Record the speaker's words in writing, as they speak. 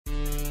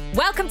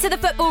Welcome to the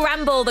Football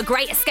Ramble. The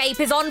Great Escape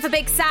is on for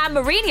Big Sam.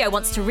 Mourinho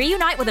wants to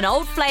reunite with an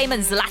old flame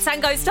and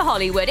Zlatan goes to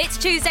Hollywood. It's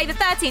Tuesday the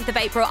 13th of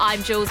April.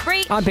 I'm Jules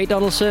Bree. I'm Pete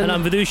Donaldson. And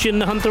I'm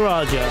Vidushan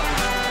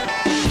Huntaraja.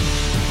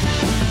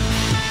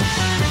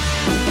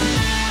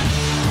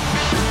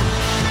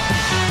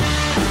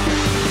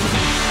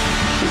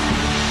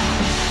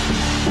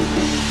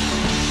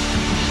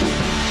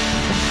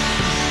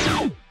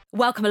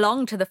 Welcome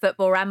along to the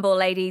Football Ramble,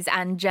 ladies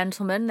and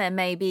gentlemen. There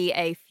may be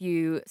a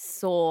few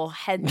sore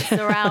heads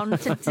around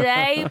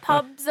today.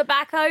 Pubs are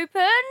back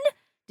open.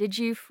 Did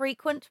you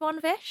frequent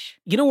one, Vish?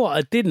 You know what?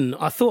 I didn't.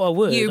 I thought I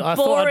would. You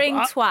boring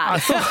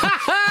twat.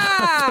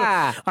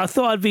 I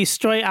thought I'd be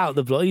straight out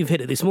the block. You've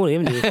hit it this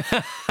morning, haven't you?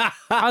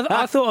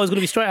 I thought I was going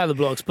to be straight out of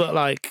the blocks, but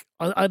like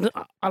I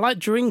like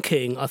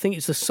drinking. I think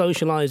it's the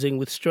socialising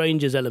with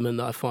strangers element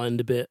that I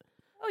find a bit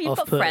Oh, you've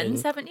got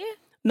friends, haven't you?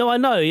 No, I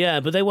know, yeah,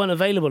 but they weren't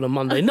available on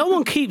Monday. No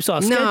one keeps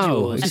our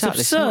schedule. It's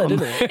absurd,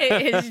 isn't it?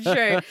 It is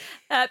true.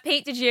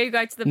 Pete, did you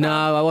go to the pub?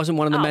 No, I wasn't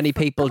one of the many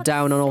people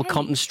down on Old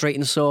Compton Street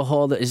in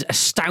Soho that is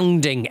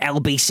astounding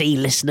LBC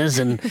listeners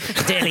and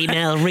Daily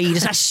Mail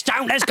readers.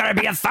 Astounding. There's going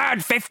to be a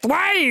third, fifth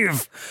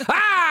wave.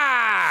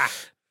 Ah!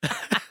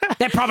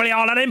 They're probably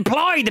all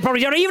unemployed. They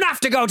probably don't even have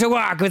to go to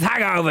work with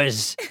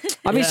hangovers.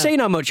 Have you seen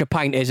how much a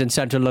pint is in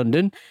central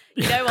London?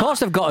 You know what? Of course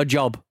they've got a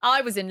job.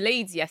 I was in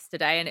Leeds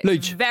yesterday and it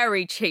was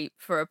very cheap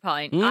for a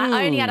pint.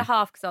 I only had a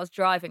half because I was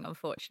driving,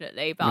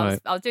 unfortunately,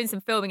 but I was doing some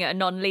filming at a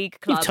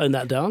non-league club. You've toned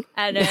that down.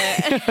 And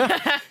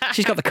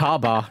She's got the car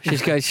bar.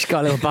 She's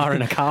got a little bar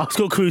in her car. It's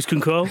got cruise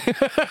control. But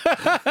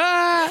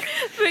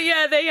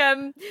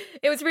yeah,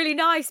 it was really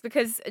nice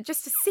because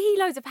just to see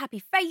loads of happy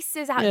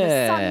faces out in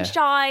the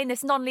sunshine.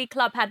 This non-league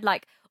club had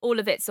like all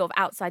of it sort of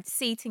outside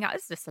seating out.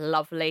 It's just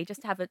lovely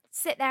just to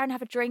sit there and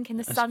have a drink in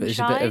the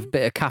sunshine. There's a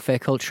bit of cafe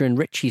culture in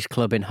Richie's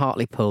Club in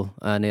Hartlepool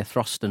near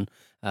Throston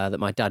that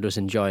my dad was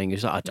enjoying. He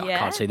was like, I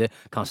can't see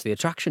the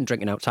attraction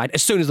drinking outside.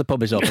 As soon as the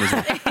pub is open,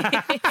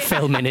 he's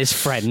filming his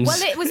friends.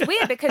 Well, it was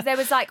weird because there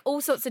was like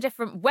all sorts of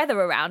different weather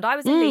around. I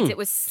was in Leeds. It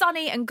was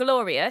sunny and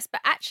glorious,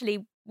 but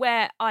actually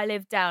where I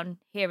live down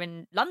here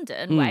in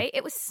London way,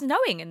 it was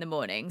snowing in the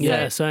morning.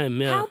 Yeah, same,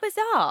 yeah. How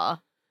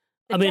bizarre.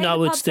 I mean, I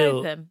would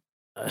still...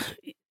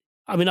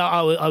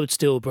 I would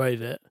still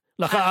brave it.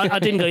 Like I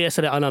didn't go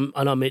yesterday, and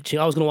I'm itching.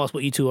 I was going to ask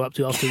what you two were up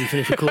to after we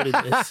finished recording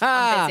this.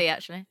 I'm busy,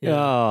 actually. Yeah.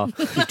 Oh,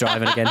 he's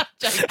driving again.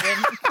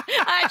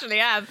 I actually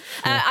am.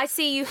 I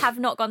see you have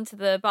not gone to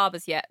the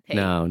barbers yet, Pete.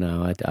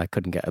 No, I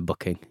couldn't get a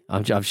booking.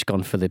 I've just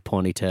gone for the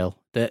ponytail.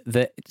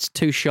 It's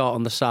too short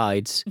on the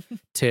sides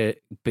to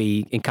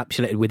be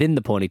encapsulated within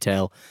the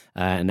ponytail,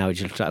 and now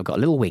I've got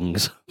little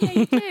wings. Yeah,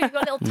 you do. You've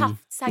got little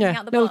tufts hanging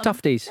out the little bottom.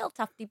 tufties. Little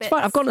tufty bits. It's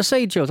fine. I've gone to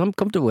say, Jules. I'm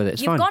comfortable with it.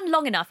 It's You've fine. gone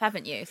long enough,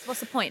 haven't you? So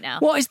what's the point now?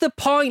 What is the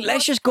point?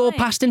 Let's just go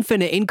past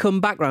infinity and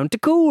come back round to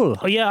cool.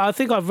 Oh, yeah, I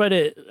think I've read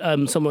it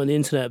somewhere on the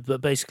internet,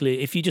 but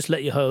basically, if you just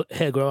let your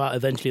hair grow out,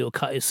 eventually it'll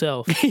cut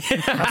itself. That's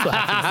what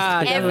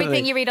happens.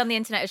 Everything you read on the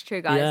internet is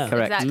true, guys. Yeah.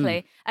 Correct.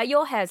 Exactly.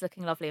 Your hair's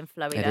looking lovely and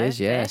flowy, It though. is,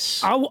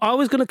 yes. I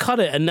was going to cut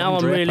it, and now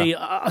I'm really...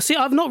 see,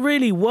 I've not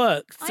really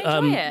worked... I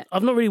enjoy it.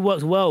 I've not really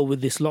worked well with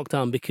this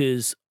lockdown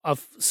because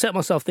I've set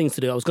myself things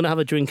to do. I was going to have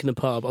a drink in the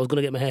pub. I was going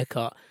to get my hair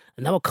cut.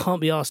 And now I can't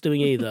be arsed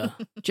doing either.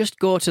 Just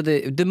go to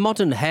the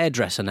modern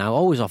hairdresser now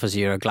always offers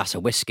you a glass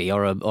of whiskey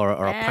or a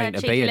pint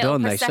of beer,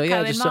 don't they? So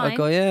yeah, just sort of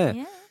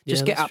go,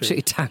 just get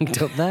absolutely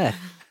tanked up there.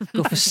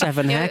 Go for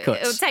 7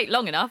 haircuts. It would take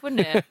long enough,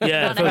 wouldn't it?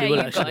 Yeah, the hair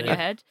would, you've got on your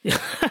head.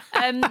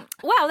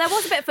 Well, there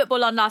was a bit of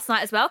football on last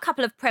night as well. A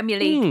couple of Premier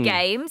League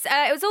games.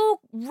 It was all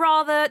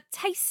rather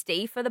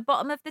tasty for the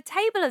bottom of the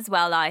table as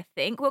well, I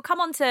think. We'll come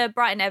on to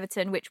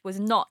Brighton-Everton, which was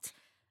not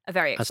a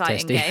very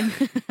exciting game.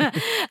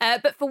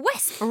 But for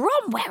West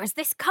Brom, where has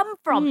this come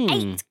from?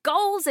 8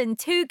 goals in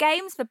 2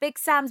 games for Big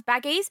Sam's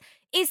Baggies.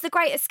 Is the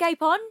Great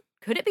Escape on?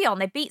 Could it be on?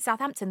 They beat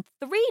Southampton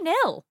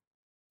 3-0.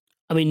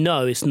 I mean,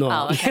 no, it's not.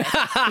 Oh, okay.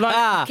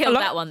 Killed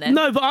that one then.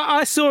 No, but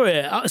I saw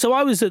it. So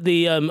I was at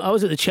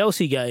the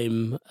Chelsea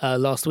game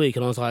last week,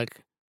 and I was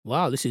like,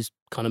 wow, this is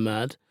kind of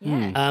mad.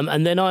 Yeah.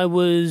 And then I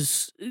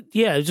was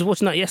just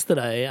watching that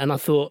yesterday, and I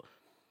thought,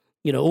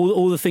 you know,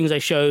 all the things they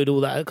showed,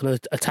 all that kind of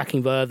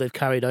attacking verve they've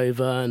carried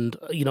over, and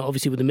you know,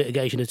 obviously with the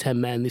mitigation of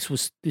 10 men,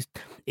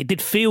 it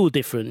did feel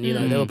different. You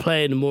know, they were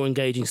playing a more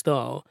engaging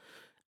style.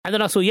 And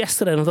then I saw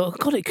yesterday and I thought,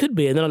 God, it could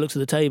be. And then I looked at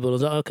the table and I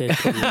was like, okay.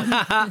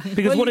 It's probably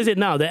because what is it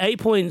now? They're 8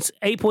 points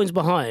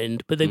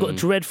behind, but they've got a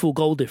dreadful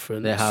goal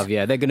difference. They have,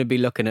 yeah. They're going to be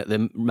looking at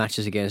the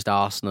matches against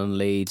Arsenal and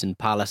Leeds and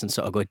Palace and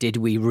sort of go, did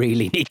we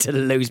really need to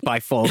lose by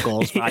 4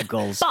 goals, 5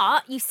 goals?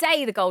 But you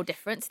say the goal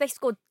difference. They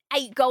scored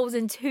 8 goals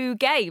in 2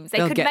 games.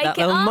 They'll make it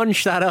They'll up.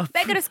 munch that up.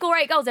 They're going to score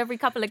 8 goals every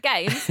couple of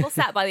games. What's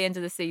that by the end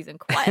of the season?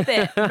 Quite a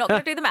bit. I'm not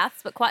going to do the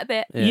maths, but quite a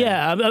bit.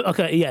 Yeah,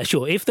 okay, yeah,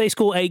 sure. If they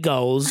score 8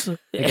 goals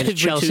against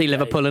Chelsea,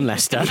 Liverpool, and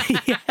Leicester.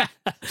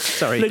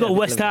 Sorry, they got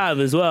West Ham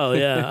as well.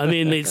 Yeah, I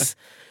mean,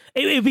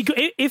 it'd be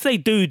if they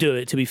do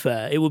it. To be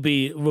fair, it would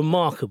be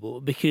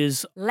remarkable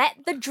because let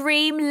the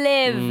dream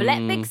live.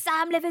 Let Big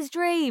Sam live his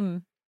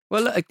dream.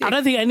 Well, look, I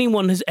don't think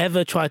anyone has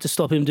ever tried to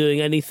stop him doing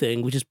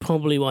anything, which is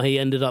probably why he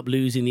ended up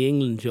losing the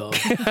England job.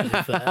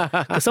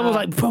 Because someone's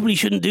like, probably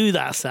shouldn't do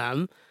that,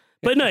 Sam.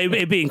 But no,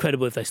 it'd be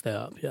incredible if they stay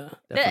up, yeah.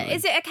 Definitely.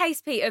 Is it a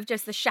case, Pete, of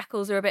just the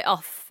shackles are a bit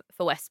off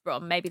for West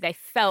Brom? Maybe they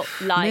felt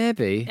like...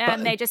 Maybe.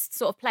 they're just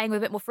sort of playing with a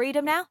bit more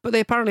freedom now? But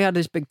they apparently had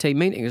this big team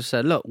meeting and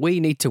said, look,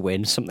 we need to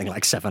win something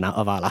like 7 out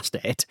of our last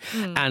 8.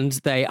 And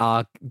they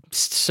are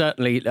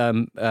certainly...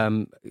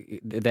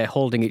 they're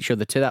holding each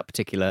other to that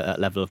particular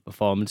level of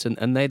performance,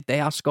 and they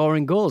are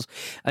scoring goals.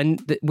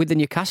 And with the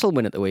Newcastle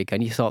win at the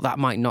weekend, you thought that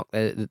might knock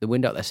the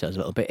wind out their sails a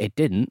little bit. It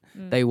didn't.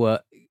 They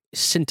were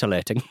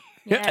scintillating.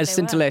 Yeah, as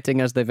scintillating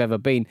as they've ever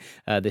been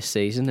this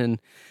season, and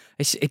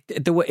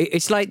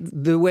it's like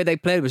the way they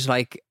played was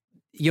like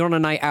you're on a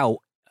night out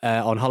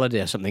on holiday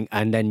or something,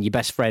 and then your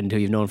best friend who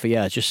you've known for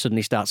years just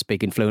suddenly starts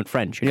speaking fluent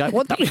French, and you're like,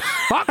 "What the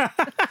fuck?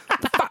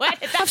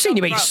 I've seen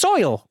you eat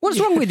soil. What's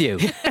wrong with you?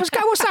 What's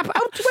that?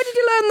 Where did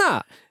you learn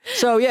that?"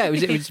 So yeah,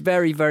 it was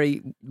very,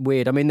 very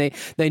weird. I mean,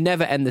 they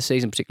never end the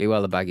season particularly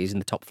well, the Baggies, in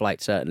the top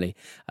flight certainly,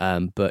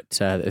 but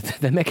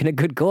they're making a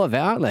good go of it,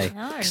 aren't they?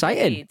 No,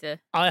 Exciting. indeed.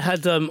 I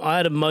had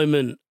a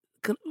moment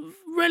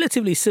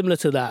relatively similar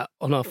to that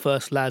on our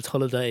first lads'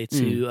 holiday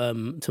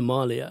to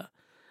Malia.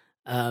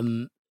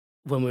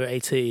 When we were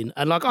 18,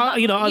 and like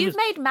you've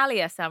made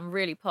Malia sound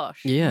really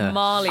posh. Yeah,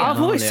 Malia. I've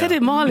always said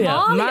it Malia.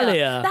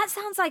 That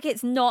sounds like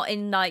it's not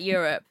in like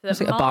Europe. It's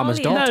like Obama's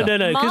daughter.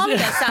 No. Malia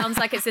sounds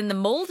like it's in the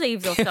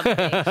Maldives or something.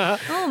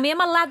 Oh, me and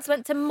my lads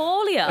went to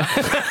Malia.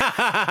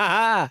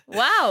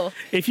 Wow.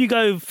 If you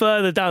go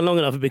further down long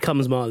enough, it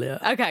becomes Malia.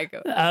 Okay,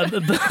 cool.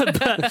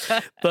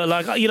 But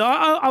like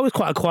I was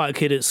quite a quiet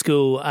kid at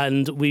school,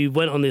 and we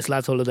went on this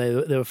lads' holiday.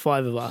 There were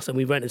 5 of us, and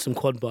we rented some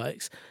quad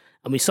bikes.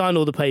 And we signed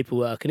all the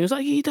paperwork, and he was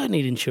like, "You don't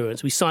need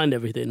insurance." We signed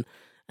everything,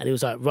 and he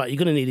was like, "Right, you're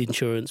going to need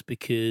insurance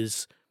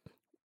because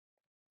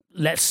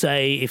let's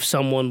say if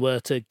someone were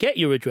to get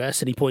your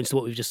address," and he points to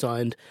what we've just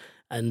signed,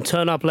 and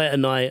turn up late at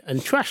night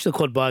and trash the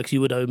quad bikes,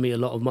 you would owe me a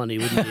lot of money,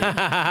 wouldn't you?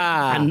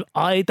 And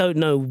I don't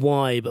know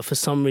why, but for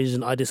some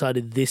reason I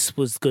decided this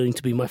was going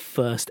to be my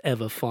first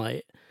ever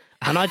fight.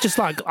 And I just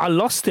I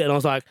lost it, and I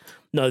was like,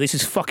 no, this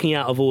is fucking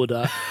out of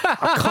order.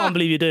 I can't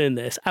believe you're doing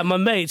this. And my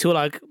mates who are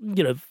like,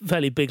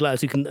 fairly big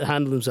lads who can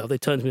handle themselves, they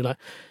turn to me like,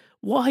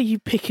 why are you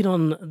picking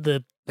on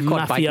the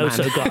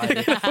mafioso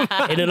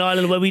guy in an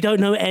island where we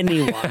don't know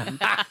anyone?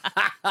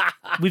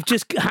 We've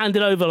just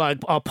handed over like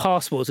our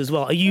passports as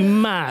well. Are you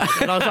mad?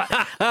 And I was like,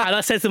 and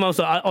I said to them, I was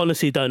like, I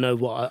honestly don't know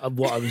what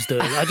I was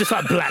doing. I just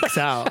blacked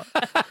out.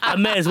 I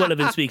may as well have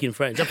been speaking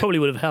French. I probably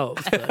would have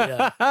helped. But,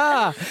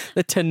 yeah.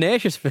 The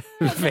tenacious fish.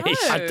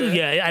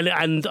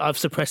 And I've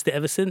suppressed it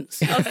ever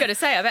since. I was going to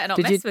say, I better not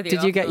mess with you.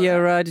 Did you get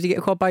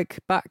a quad bike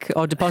back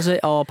or deposit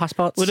or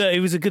passports? Well, no, it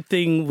was a good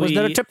thing. Was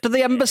there a trip to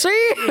the embassy?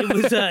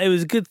 It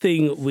was a good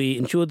thing we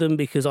insured them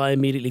because I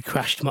immediately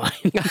crashed mine.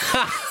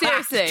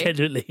 Seriously?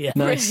 Genuinely, yeah.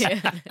 Nice.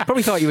 I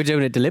probably thought you were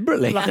doing it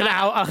deliberately. Like an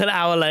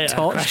hour later,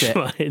 I crashed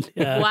mine.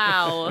 Yeah.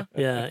 Wow.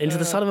 Yeah, into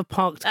the side of a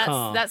parked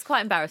car. That's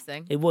quite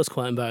embarrassing. It was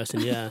quite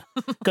embarrassing, yeah.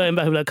 Going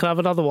back, like, can I have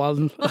another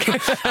one?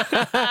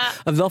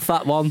 I've loved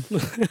that one.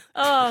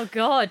 Oh,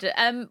 God.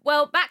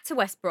 Well, back to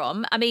West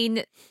Brom. I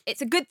mean,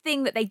 it's a good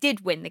thing that they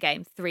did win the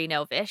game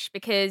 3-0, Vish,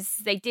 because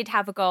they did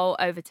have a goal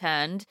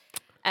overturned.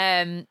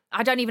 I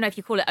don't even know if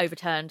you call it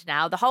overturned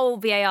now. The whole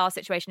VAR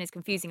situation is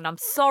confusing, and I'm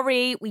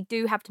sorry, we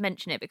do have to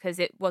mention it because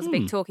it was a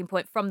big talking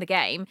point from the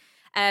game.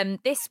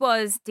 This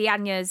was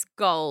Diagne's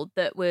goal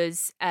that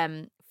was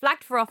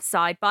flagged for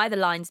offside by the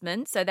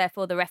linesman, so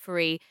therefore the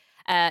referee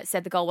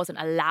said the goal wasn't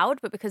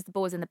allowed, but because the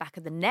ball was in the back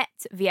of the net,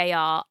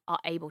 VAR are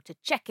able to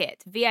check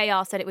it.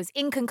 VAR said it was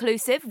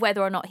inconclusive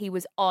whether or not he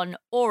was on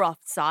or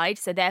offside,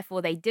 so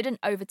therefore they didn't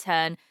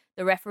overturn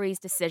the referee's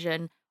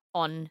decision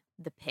on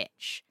the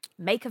pitch.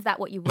 Make of that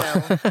what you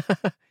will.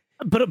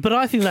 But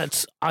I think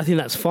that's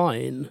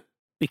fine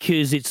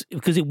because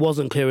it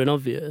wasn't clear and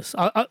obvious.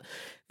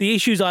 The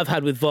issues I've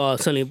had with VAR,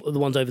 certainly the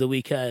ones over the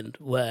weekend,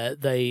 where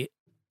they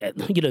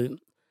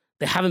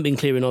haven't been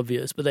clear and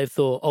obvious, but they've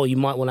thought, oh, you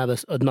might want to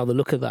have another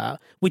look at that,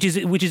 which is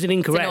an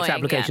incorrect annoying,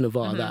 application of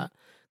VAR. That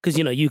because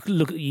you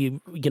look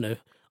at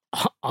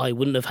I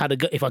wouldn't have had a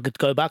go if I could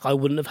go back. I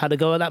wouldn't have had a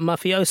go at that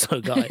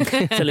mafioso guy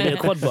selling me a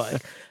quad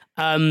bike.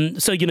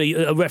 So,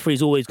 a referee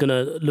is always going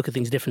to look at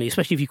things differently,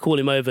 especially if you call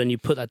him over and you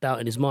put that doubt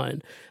in his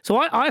mind. So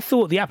I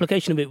thought the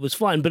application of it was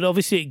fine, but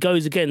obviously it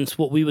goes against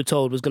what we were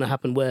told was going to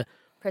happen where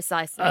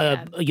precisely,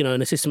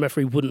 an assistant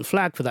referee wouldn't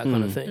flag for that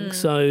kind of thing.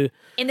 So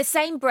in the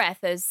same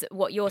breath as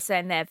what you're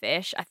saying there,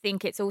 Vish, I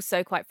think it's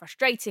also quite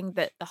frustrating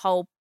that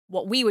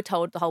what we were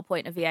told the whole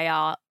point of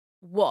VAR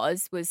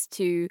was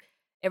to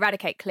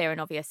eradicate clear and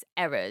obvious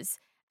errors.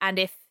 And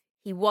if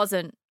he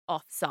wasn't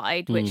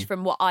offside, which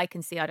from what I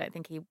can see, I don't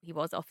think he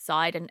was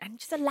offside, and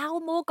just allow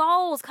more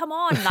goals. Come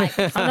on.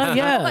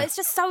 It's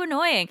just so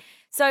annoying.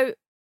 So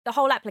the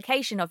whole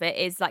application of it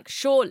is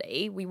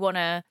surely we want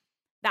to,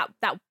 that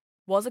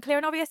was a clear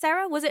and obvious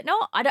error, was it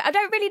not? I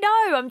don't really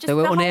know. They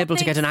were unable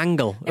to get an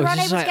angle. They were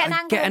unable to get an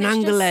angle. Get an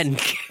angle then.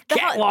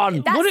 Get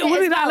one. That's What did it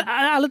as well.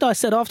 Allardyce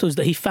said afterwards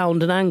that he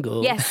found an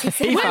angle? Yes, he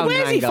said, He found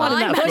where's an he angle. finding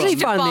I that Where's from? he managed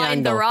to found the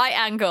find the angle? right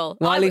angle.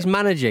 While he's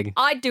managing.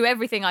 I'd do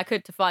everything I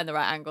could to find the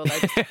right angle, though,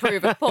 just to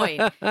prove a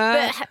point.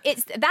 But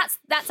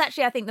that's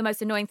actually, I think, the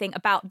most annoying thing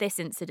about this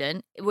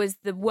incident. It was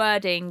the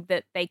wording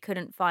that they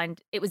couldn't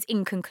find. It was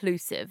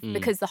inconclusive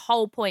because the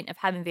whole point of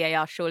having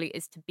VAR surely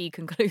is to be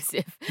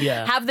conclusive.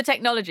 Yeah. Have the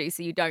technology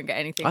so you don't get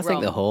anything wrong. I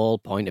think the whole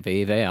point of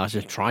VAR is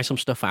to try some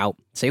stuff out,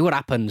 see what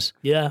happens.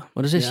 Yeah.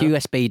 What does this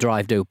USB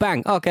drive do?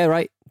 Bang. Okay,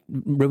 right.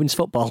 Ruins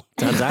football.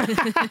 Turns out.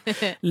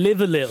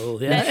 Live a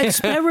little. Yeah.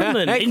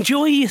 Experiment.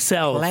 Enjoy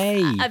yourself.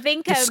 Play. I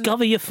think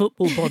Discover your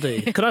football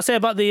body. Can I say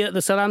about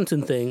the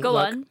Southampton thing? Go on.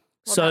 What about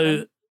So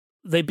them?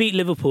 they beat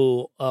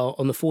Liverpool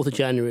on the 4th of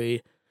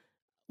January,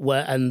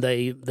 and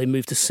they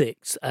moved to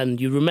 6th. And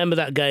you remember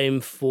that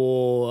game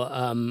for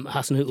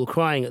Hassan Hüttl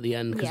crying at the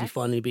end because he Yes.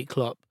 finally beat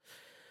Klopp.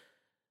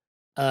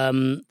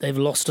 They've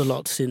lost a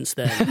lot since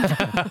then.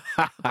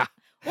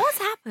 What's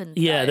happened?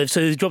 Yeah, though?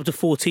 they've dropped to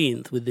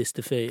 14th with this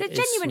defeat. Because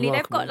It's genuinely,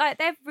 they've got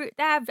remarkable.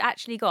 they've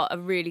actually got a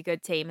really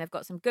good team. They've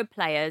got some good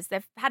players.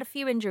 They've had a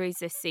few injuries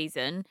this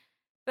season,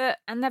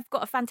 and they've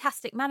got a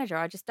fantastic manager.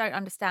 I just don't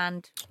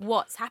understand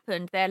what's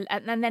happened there.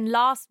 And then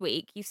last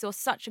week, you saw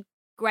such a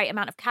great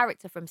amount of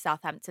character from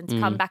Southampton to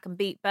come back and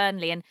beat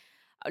Burnley. And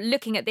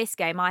looking at this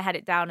game, I had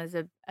it down as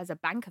a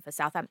banker for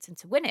Southampton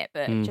to win it,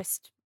 but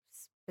just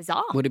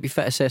bizarre. Would it be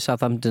fair to say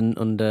Southampton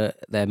under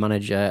their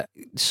manager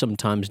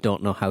sometimes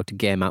don't know how to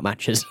game out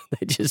matches?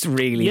 They just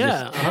really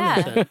Yeah,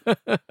 100%. Yeah,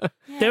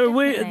 They're a definitely.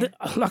 weird,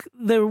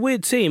 they're a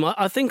weird team.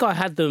 I think I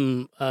had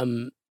them.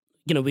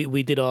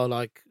 We did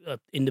our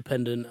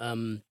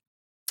independent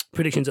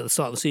predictions at the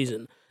start of the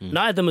season, and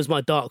I had them as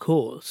my dark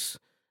horse.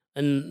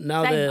 And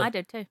now Same, they're I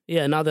did too.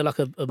 now they're like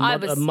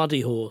a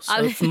muddy horse,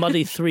 a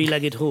muddy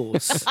 3-legged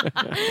horse.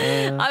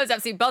 I was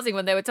absolutely buzzing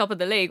when they were top of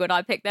the league when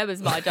I picked them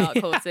as my dark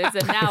horses,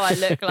 and now I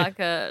look like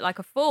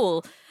a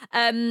fool.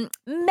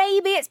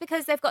 Maybe it's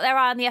because they've got their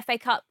eye on the FA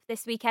Cup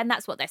this weekend.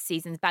 That's what their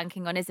season's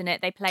banking on, isn't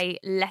it? They play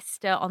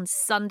Leicester on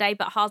Sunday,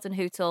 but Hazen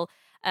Hüttl,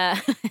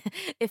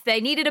 if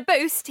they needed a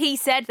boost, he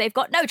said they've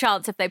got no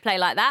chance if they play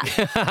like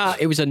that.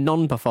 It was a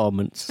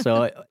non-performance,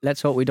 so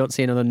let's hope we don't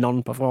see another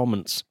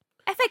non-performance.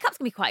 FA Cup's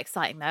gonna be quite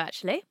exciting though,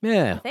 actually. I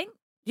Yeah. think.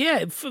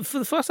 Yeah, for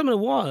the first time in a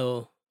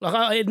while.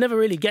 It never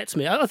really gets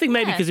me. I think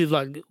maybe Yeah. because it's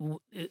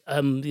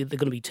they're going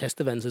to be test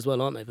events as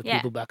well, aren't they, for Yeah.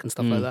 people back and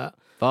stuff like that.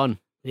 Fun.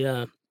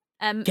 Yeah.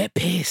 Um, Get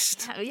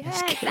pissed. yeah, I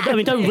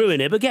mean, don't exactly.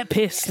 ruin it, but get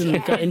pissed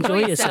and go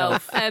enjoy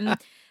yourself.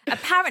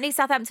 Apparently,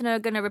 Southampton are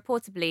going to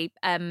reportedly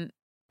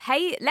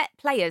let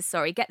players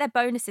get their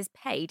bonuses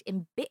paid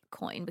in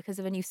Bitcoin because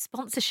of a new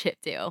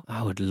sponsorship deal.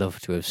 I would love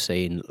to have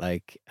seen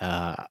I'm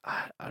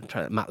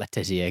trying Matt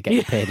Letizia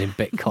get paid in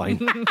Bitcoin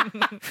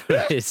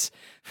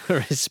for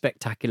his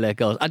spectacular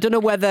goals. I don't know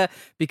whether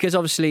because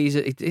obviously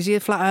is he a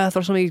flat Earth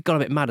or something? He's gone a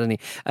bit mad,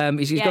 hasn't he?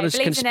 He's got his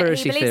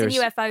conspiracy he believes theories.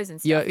 in UFOs and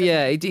stuff.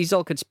 Yeah, he's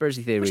all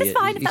conspiracy theory. Which is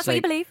fine if that's what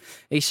you believe.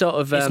 He's sort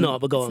of. It's not,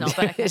 but go on. It's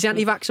not, but okay. Is he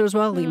anti-vaxxer as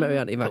well? He might be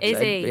anti-vaxxer. Is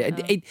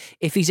he?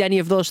 If he's any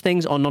of those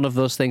things or none of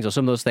those things or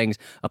some of those things,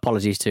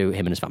 apologies to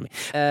him and his family.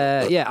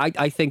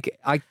 I think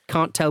I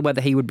can't tell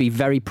whether he would be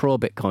very pro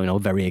Bitcoin or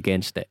very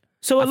against it.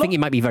 So I think he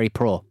might be very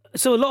pro.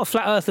 So a lot of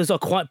flat earthers are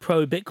quite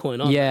pro Bitcoin,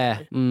 aren't Yeah.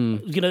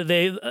 they?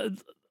 They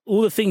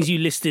all the things you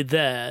listed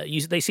there,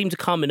 they seem to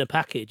come in a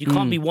package. You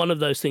can't be one of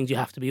those things. You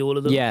have to be all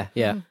of them. Yeah.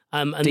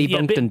 And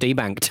Debunked and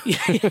debanked.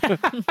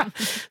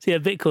 So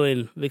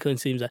Bitcoin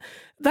seems like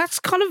that's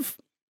kind of.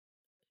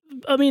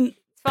 I mean,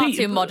 Far Pete,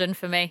 too modern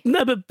for me.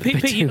 No, but Pete,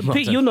 too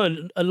modern. you'll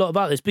know a lot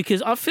about this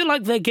because I feel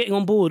like they're getting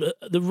on board at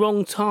the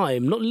wrong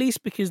time. Not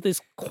least because there's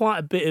quite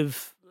a bit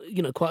of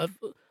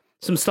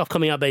some stuff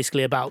coming out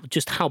basically about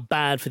just how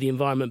bad for the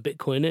environment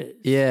Bitcoin is.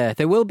 Yeah,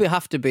 there will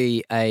have to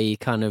be a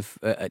kind of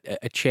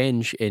a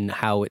change in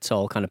how it's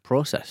all kind of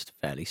processed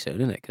fairly soon,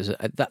 isn't it? Because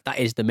that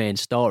is the main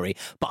story.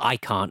 But I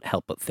can't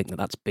help but think that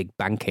that's big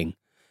banking.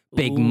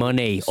 Big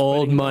money,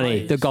 old spreading money,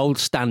 lies. the gold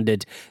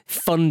standard,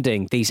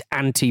 funding these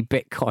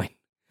anti-Bitcoin.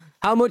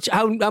 How much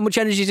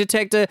energy does it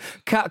take to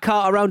cart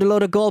around a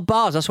load of gold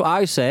bars? That's what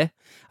I say.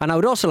 And I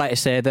would also like to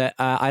say that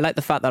I like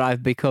the fact that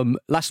I've become...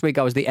 Last week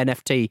I was the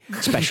NFT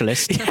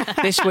specialist.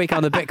 This week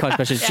I'm the Bitcoin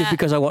specialist just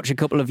because I watch a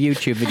couple of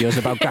YouTube videos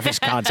about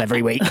graphics cards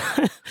every week.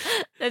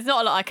 There's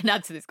not a lot I can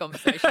add to this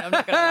conversation. I'm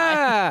not going to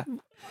lie.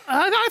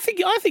 I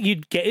think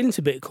you'd get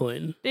into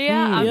Bitcoin.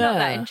 Yeah, I'm not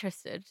that Yeah.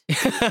 interested.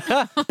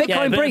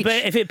 Bitcoin breach.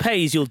 But if it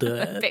pays, you'll do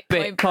it.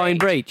 Bitcoin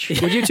breach.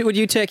 Would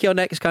you take your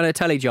next kind of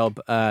telly job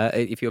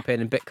if you were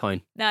paying in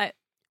Bitcoin? No,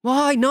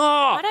 Why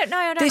not? I don't know.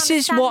 I don't This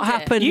is what understand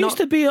it. happened. You used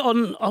to be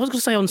on. I was going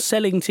to say on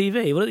selling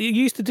TV. Well, you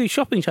used to do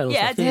shopping channels.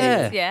 Yeah, I stuff, do.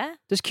 didn't you? Yeah.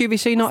 Does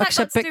QVC not What's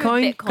that accept got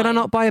to do with Bitcoin? Can I Bitcoin?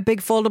 not buy a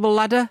big foldable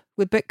ladder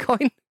with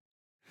Bitcoin?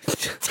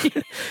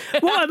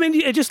 Well, I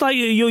mean, just like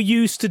you're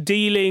used to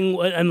dealing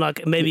and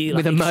like maybe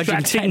With like emerging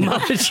extracting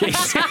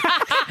technologies.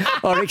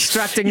 or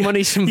extracting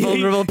money from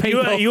vulnerable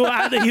people. You are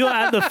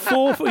at the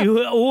forefront. You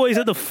were always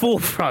at the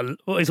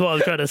forefront. Is what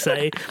I'm trying to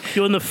say.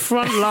 You're on the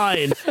front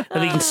line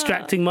of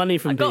extracting money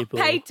from people.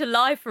 Got paid to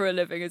lie for a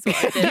living as well.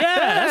 I did. Yeah,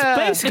 that's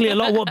basically a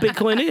lot of what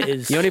Bitcoin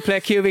is. You only play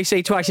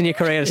QVC twice in your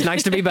career. It's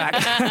nice to be back.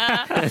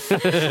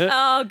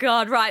 Oh,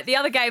 God, right. The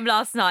other game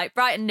last night,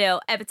 Brighton 0,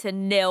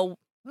 Everton 0.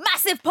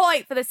 Massive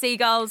point for the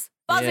Seagulls.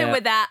 Buzzing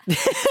with that.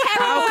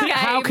 Terrible game.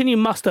 How can you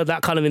muster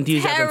that kind of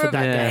enthusiasm for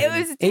that game? It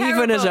was terrible.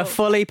 Even as a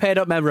fully paid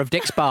up member of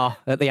Dick's Bar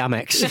at the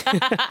Amex.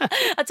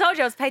 I told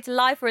you I was paid to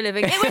lie for a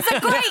living. It was a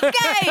great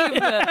game.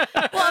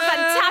 What a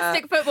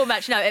fantastic football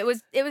match. No, it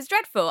was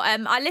dreadful.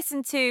 I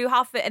listened to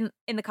half of it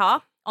in the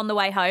car on the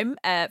way home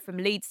from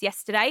Leeds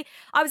yesterday.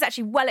 I was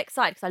actually well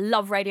excited because I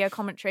love radio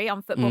commentary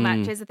on football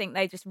matches. I think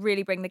they just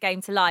really bring the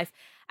game to life.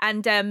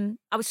 And I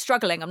was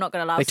struggling, I'm not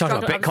going to lie. They talked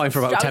about Bitcoin for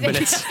about 10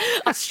 minutes.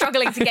 I was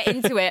struggling to get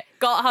into it.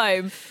 Got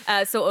home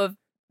sort of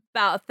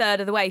about a third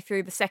of the way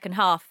through the second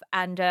half.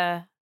 And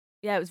it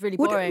was really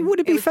boring. Would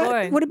it be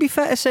fair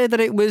to say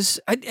that it was?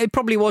 It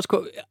probably was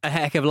quite a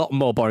heck of a lot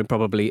more boring,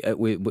 probably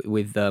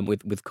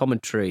with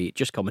commentary,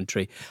 just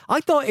commentary.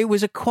 I thought it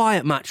was a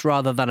quiet match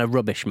rather than a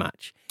rubbish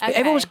match. Okay.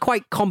 Everyone was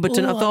quite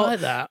competent. Ooh, I thought I like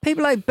that.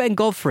 people like Ben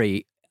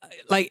Godfrey,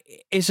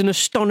 is an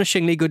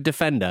astonishingly good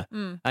defender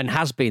and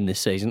has been this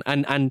season,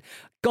 and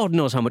God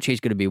knows how much he's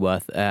going to be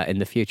worth in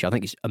the future. I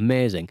think it's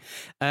amazing.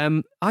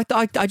 I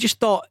just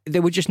thought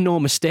there were just no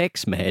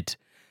mistakes made.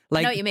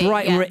 I know what you mean,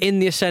 Brighton yeah. were in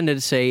the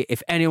ascendancy.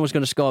 If anyone was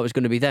going to score, it was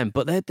going to be them.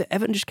 But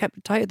Everton just kept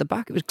it tight at the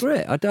back. It was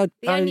great. The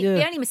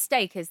only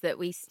mistake is that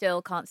we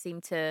still can't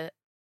seem to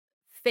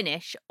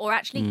finish or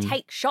actually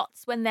take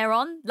shots when they're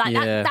on.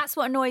 That's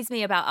what annoys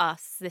me about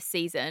us this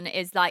season.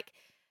 Is like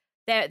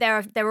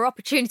there are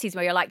opportunities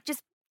where you're like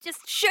just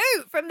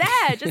shoot from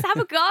there, just have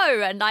a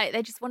go, and like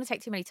they just want to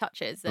take too many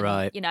touches. And,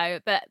 right.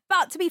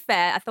 But to be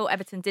fair, I thought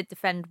Everton did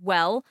defend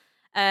well.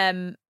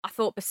 I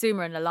thought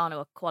Basuma and Lallana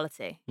were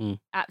quality,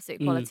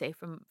 absolute quality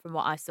from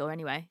what I saw.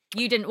 Anyway,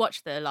 you didn't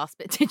watch the last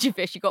bit, did you,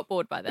 Fish? You got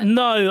bored by then.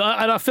 No,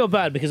 and I feel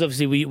bad because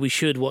obviously we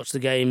should watch the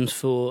games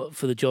for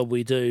the job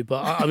we do.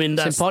 But I mean,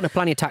 it's important to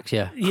plan your tax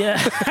year.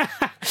 Yeah,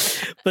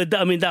 but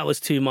I mean that was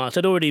too much.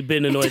 I'd already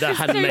been annoyed that I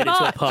hadn't made it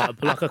to a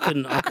pub. Like I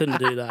couldn't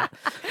do that.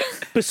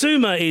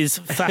 Basuma is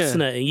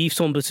fascinating. You've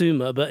seen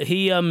Basuma, but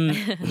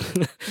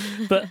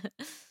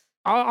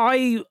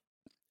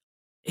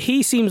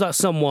he seems like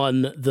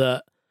someone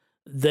that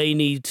they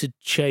need to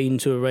chain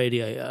to a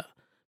radiator,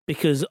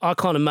 because I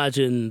can't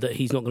imagine that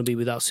he's not going to be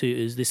without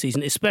suitors this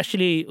season,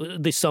 especially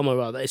this summer,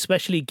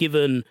 especially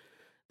given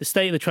the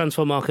state of the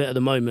transfer market at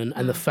the moment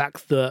and the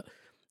fact that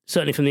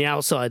certainly from the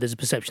outside there's a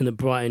perception that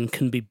Brighton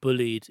can be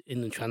bullied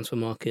in the transfer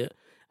market.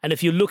 And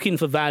if you're looking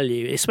for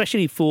value,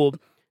 especially for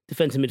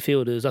defensive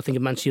midfielders, I think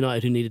of Manchester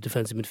United, who need a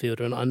defensive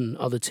midfielder, and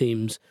other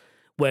teams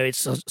where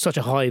it's such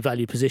a high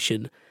value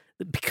position,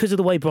 because of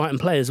the way Brighton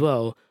play as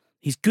well,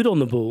 he's good on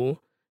the ball.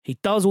 He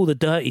does all the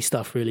dirty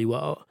stuff really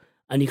well.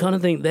 And you kind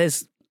of think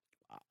has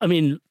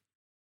he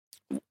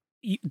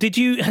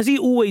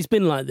always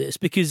been like this?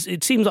 Because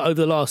it seems like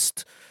over the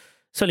last,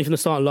 certainly from the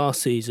start of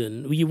last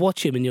season, you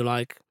watch him and you're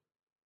like,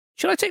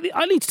 I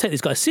need to take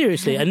this guy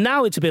seriously. And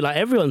now it's a bit like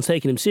everyone's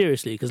taking him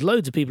seriously because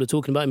loads of people are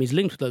talking about him. He's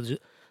linked with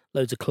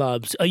loads of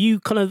clubs. Are you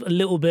kind of a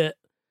little bit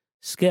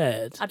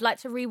scared? I'd like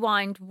to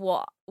rewind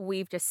what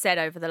we've just said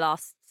over the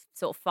last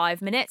sort of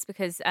 5 minutes,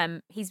 because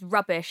he's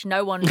rubbish.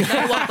 No one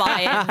buy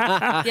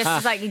him.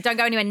 Just like, don't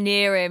go anywhere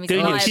near him. He's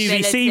doing your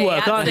QVC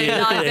work, aren't you?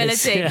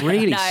 Liability. It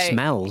really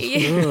smells.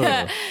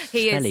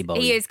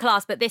 He is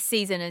class, but this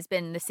season has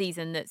been the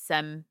season that's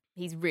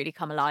he's really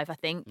come alive. I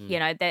think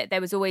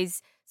there was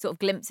always sort of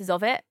glimpses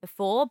of it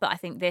before, but I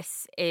think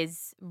this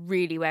is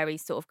really where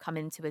he's sort of come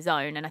into his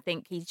own, and I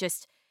think he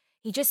just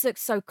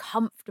looks so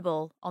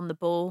comfortable on the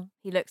ball.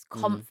 He looks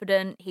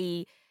confident.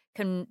 He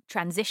can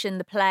transition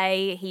the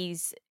play.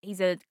 He's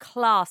a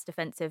class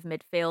defensive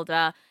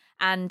midfielder,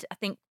 and I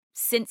think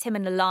since him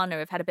and Lallana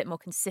have had a bit more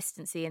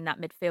consistency in that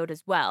midfield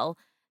as well,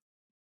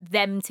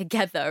 them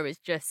together is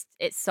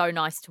it's so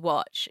nice to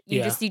watch.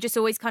 You just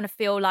always kind of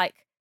feel like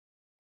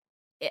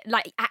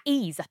at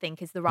ease, I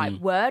think is the right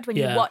word when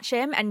you watch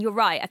him. And you're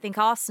right, I think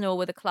Arsenal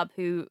were the club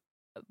who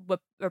were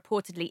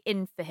reportedly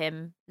in for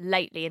him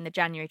lately in the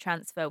January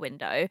transfer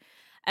window.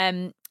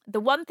 The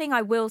one thing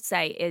I will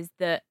say is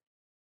that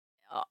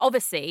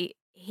obviously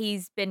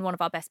he's been one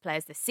of our best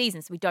players this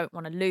season, so we don't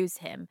want to lose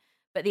him.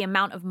 But the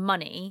amount of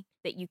money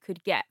that you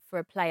could get for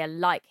a player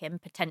like him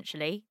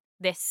potentially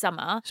this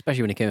summer,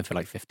 especially when he came in for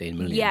like 15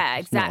 million. Yeah,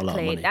 it's not a lot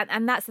of exactly. money.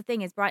 And that's the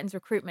thing, is Brighton's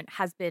recruitment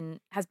has been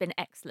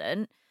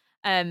excellent.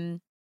 I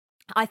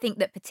think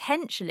that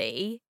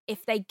potentially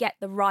if they get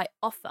the right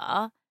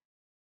offer,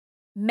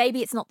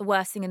 maybe it's not the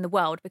worst thing in the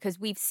world, because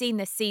we've seen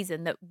this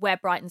season that where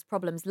Brighton's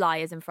problems lie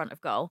is in front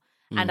of goal.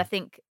 And I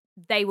think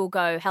they will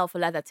go hell for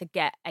leather to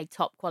get a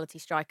top quality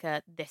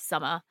striker this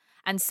summer.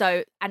 And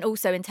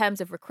also in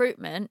terms of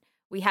recruitment,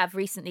 we have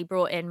recently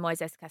brought in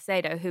Moises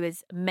Caicedo, who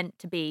is meant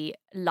to be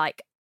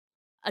like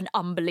an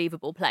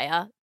unbelievable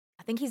player.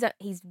 I think he's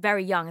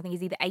very young. I think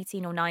he's either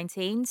 18 or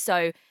 19.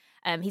 So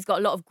He's got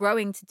a lot of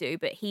growing to do,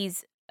 but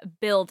he's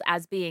billed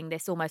as being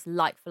this almost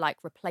like-for-like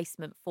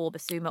replacement for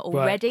Basuma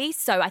already. Right.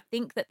 So I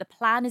think that the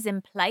plan is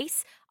in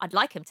place. I'd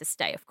like him to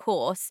stay, of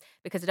course,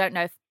 because I don't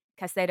know if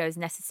Caicedo is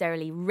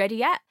necessarily ready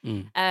yet.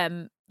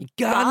 You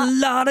got a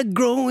lot of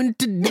growing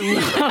to do.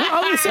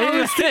 I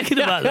was thinking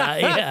about that,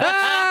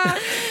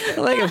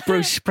 yeah. Like a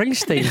Bruce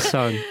Springsteen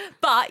song.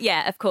 But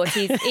yeah, of course,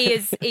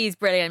 he's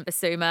brilliant,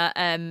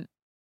 Basuma.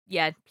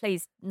 Yeah,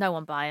 please, no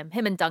one buy him.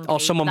 Him and Dungy. Or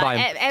someone buy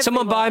him.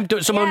 Someone buy him.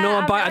 Someone no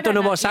one buy him. I don't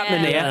know what's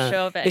happening here.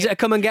 Sure, is it a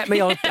come and get me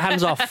or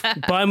hands off?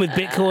 Buy him with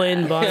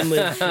Bitcoin, buy him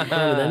with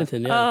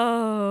anything, yeah.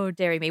 Oh,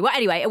 dearie me. Well,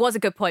 anyway, it was a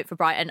good point for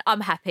Brighton.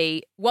 I'm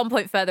happy. 1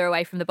 point further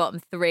away from the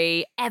bottom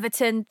 3.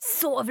 Everton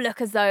sort of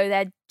look as though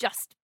they're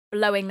just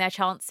blowing their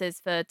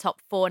chances for top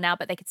 4 now,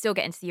 but they could still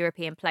get into the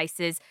European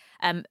places.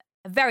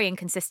 A very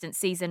inconsistent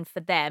season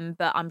for them,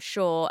 but I'm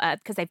sure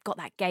because they've got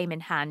that game in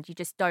hand, you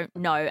just don't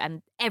know,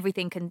 and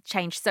everything can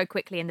change so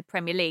quickly in the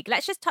Premier League.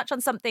 Let's just touch on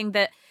something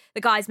that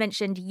the guys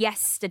mentioned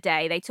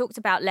yesterday. They talked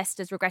about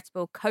Leicester's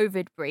regrettable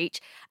COVID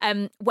breach.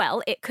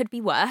 Well, it could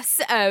be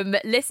worse.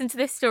 Listen to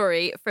this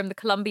story from the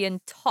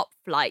Colombian top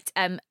flight.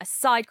 A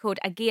side called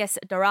Aguias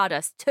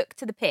Doradas took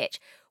to the pitch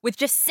with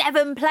just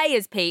 7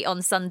 players, Pete,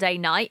 on Sunday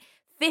night.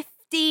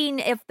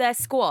 15 of their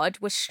squad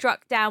was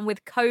struck down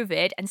with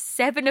COVID and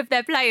 7 of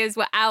their players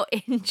were out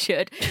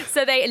injured.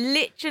 So they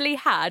literally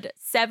had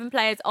 7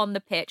 players on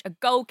the pitch, a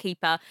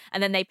goalkeeper,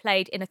 and then they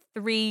played in a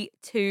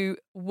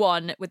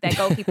 3-2-1 with their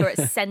goalkeeper at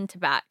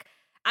centre-back.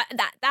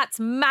 That's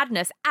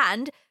madness.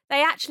 And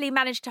they actually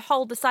managed to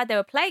hold the side they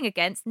were playing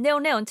against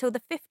 0-0 until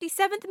the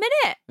 57th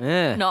minute.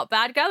 Yeah. Not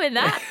bad going,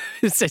 that.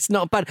 It's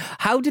not bad.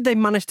 How did they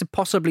manage to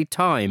possibly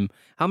time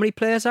how many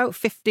players out?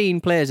 15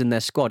 players in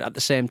their squad at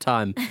the same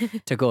time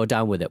to go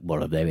down with it.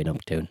 What have they been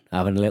up to?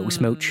 Having a little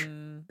smooch?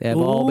 They've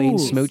all been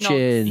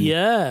smooching.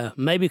 Yeah,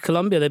 maybe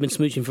Colombia, they've been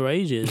smooching for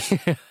ages.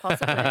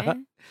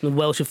 Possibly. The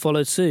Welsh have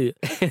followed suit.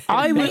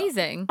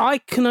 Amazing. I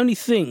can only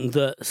think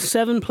that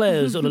 7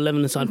 players on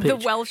 11-a-side pitch. The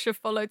Welsh have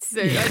followed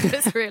suit. I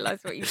just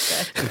realised what you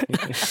said.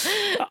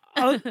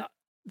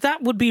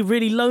 That would be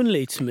really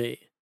lonely to me.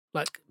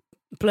 Like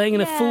playing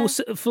in a full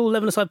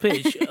 11-a-side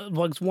pitch,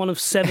 like one of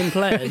 7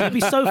 players. You'd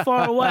be so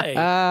far away.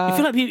 You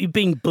feel like you're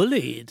being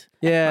bullied.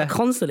 Yeah, like,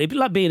 constantly. It'd be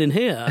like being in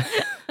here.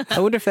 I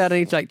wonder if they had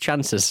any like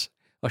chances.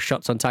 Or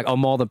shots on target, or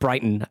more the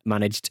Brighton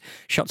managed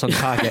shots on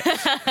target.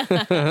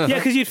 Yeah,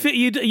 because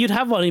you'd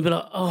have one, and you'd be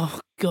like, oh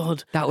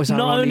God, that was our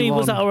not only one.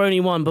 Was that our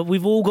only one, but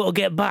we've all got to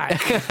get back.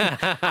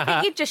 I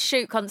think you'd just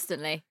shoot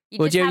constantly.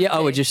 Would you? Yeah,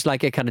 or just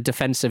like a kind of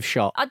defensive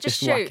shot. I'd just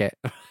shoot. Whack it.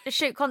 Just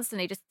shoot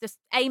constantly. Just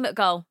aim at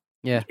goal.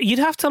 Yeah, you'd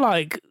have to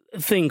like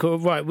think,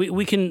 right,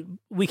 we can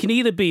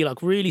either be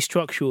like really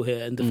structural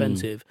here and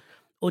defensive.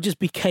 Or just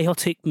be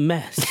chaotic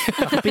mess.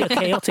 Like, be a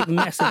chaotic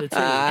mess of a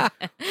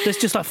team.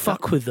 Let's just like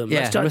fuck with them. Yeah,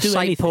 Let's do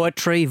recite anything.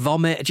 Poetry,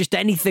 vomit, just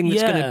anything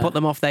that's going to put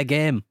them off their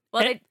game.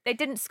 Well, they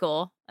didn't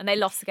score and they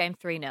lost the game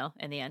 3-0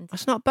 in the end.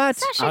 That's not bad.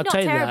 It's actually I'll not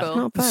tell you terrible. that.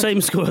 Not bad.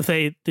 Same score if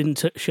they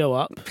didn't show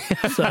up.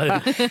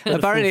 So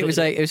apparently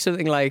it was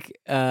something like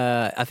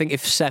I think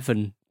if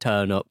 7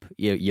 turn up,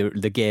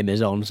 the game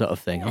is on sort of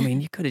thing. I mean,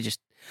 you could have just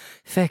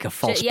fake a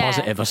false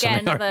positive or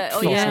something.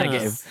 False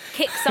negative.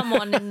 Kick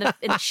someone in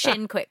the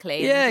shin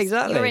quickly. Yeah,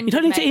 exactly. You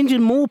don't need to injure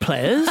more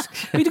players.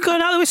 We're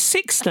going out there with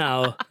 6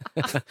 now.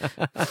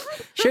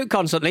 Shoot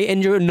constantly,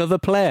 injure another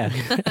player.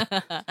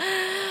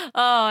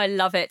 Oh, I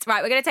love it.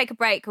 Right, we're going to take a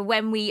break.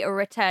 When we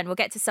return, we'll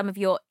get to some of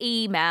your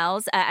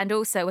emails and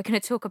also we're going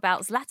to talk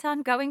about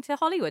Zlatan going to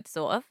Hollywood,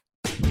 sort of.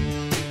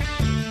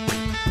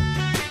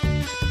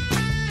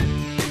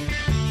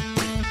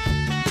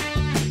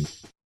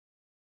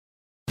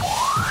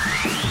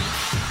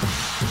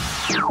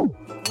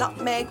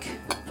 Nutmeg,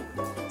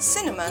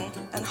 cinnamon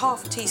and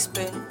half a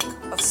teaspoon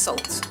of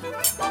salt.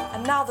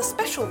 And now the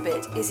special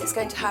bit is it's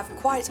going to have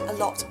quite a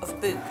lot of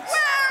booze. Where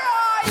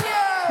are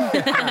you?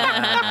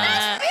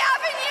 Let's be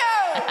having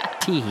you!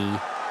 Tee-hee.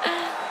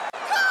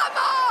 Come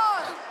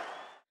on!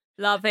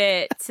 Love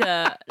it.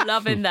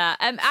 Loving that.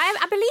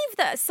 I believe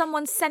that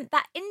someone sent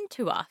that in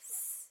to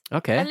us.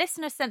 Okay. A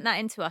listener sent that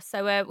in to us,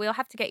 so we'll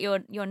have to get your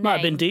name. Might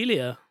have been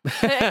Delia.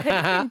 Could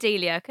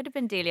have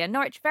been Delia.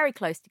 Norwich very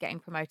close to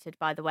getting promoted,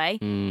 by the way.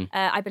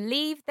 I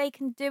believe they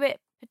can do it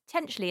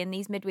potentially in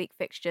these midweek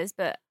fixtures,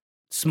 but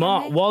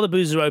smart. While the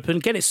boozers are open,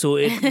 get it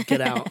sorted,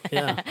 get out.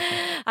 Yeah.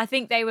 I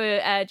think they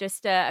were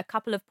just a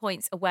couple of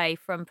points away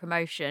from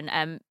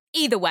promotion.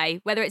 Either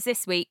way, whether it's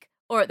this week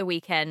or at the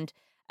weekend,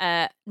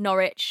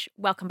 Norwich,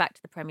 welcome back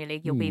to the Premier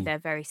League. You'll be there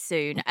very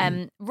soon.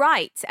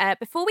 Right,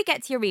 before we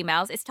get to your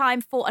emails, it's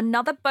time for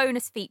another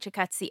bonus feature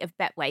courtesy of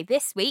Betway.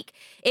 This week,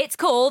 it's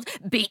called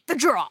Beat the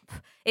Drop.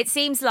 It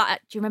seems like,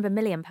 do you remember £1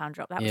 million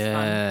drop? That was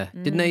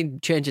fun. Didn't they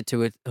change it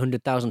to a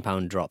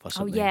 £100,000 drop or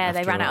something? Oh yeah,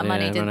 they ran out of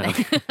money, didn't they?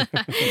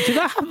 Did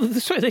that happen?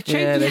 Sorry, they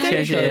changed it. They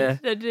changed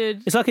it. They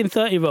did. It's like in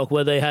 30 Rock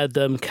where they had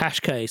Cash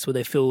Case, where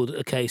they filled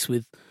a case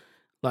with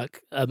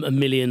like $1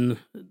 million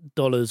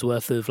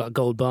worth of like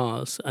gold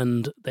bars,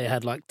 and they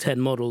had like 10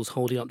 models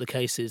holding up the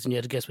cases, and you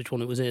had to guess which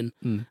one it was in,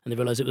 and they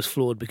realised it was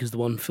flawed because the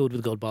one filled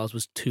with gold bars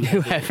was too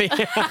heavy.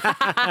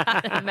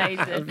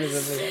 Amazing.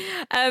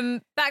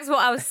 Back to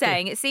what I was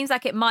saying, it seems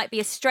like it might be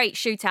a straight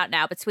shootout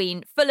now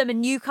between Fulham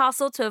and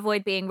Newcastle to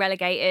avoid being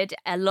relegated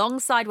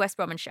alongside West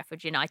Brom and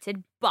Sheffield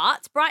United,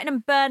 but Brighton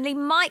and Burnley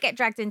might get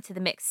dragged into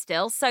the mix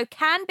still. So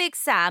can Big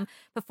Sam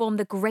perform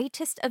the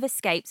greatest of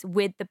escapes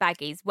with the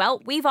Baggies?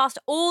 Well, we've asked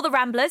all the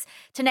Ramblers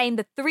to name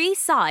the 3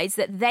 sides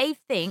that they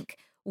think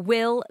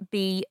will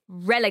be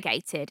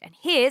relegated. And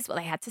here's what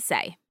they had to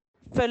say.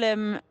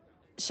 Fulham,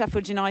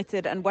 Sheffield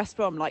United and West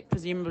Brom, like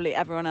presumably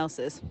everyone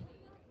else's.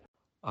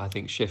 I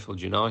think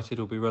Sheffield United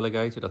will be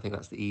relegated. I think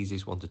that's the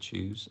easiest one to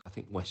choose. I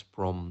think West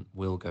Brom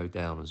will go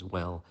down as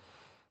well.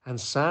 And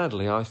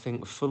sadly, I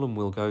think Fulham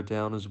will go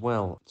down as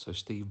well. So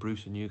Steve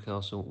Bruce and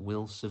Newcastle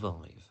will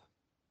survive.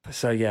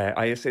 So, yeah,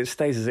 it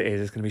stays as it is.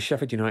 It's going to be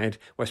Sheffield United,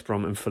 West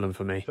Brom and Fulham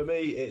for me. For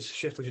me, it's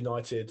Sheffield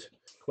United,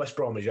 West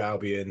Bromwich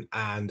Albion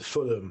and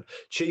Fulham,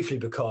 chiefly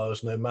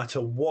because no matter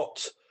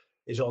what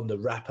is on the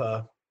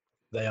wrapper,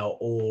 they are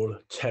all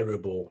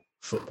terrible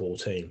football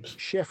teams.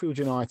 Sheffield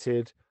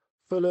United,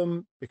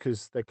 Fulham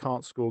because they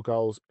can't score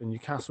goals, and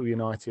Newcastle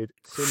United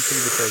simply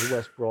because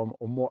West Brom,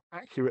 or more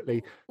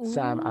accurately,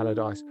 Sam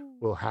Allardyce,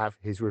 will have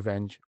his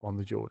revenge on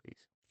the Geordies.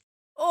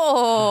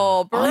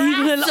 Oh,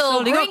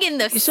 Bristol, bringing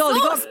the It's all they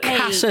sauce, got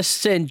Casa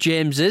St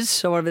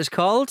James's, or whatever it's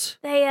called.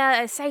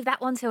 They saved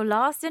that one till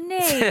last, didn't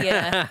he?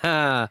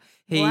 Yeah.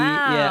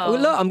 Wow. Well,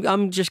 look,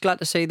 I'm just glad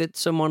to see that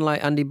someone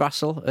like Andy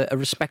Brassel, a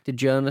respected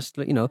journalist,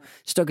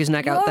 stuck his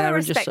neck out there. You're a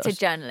and just respected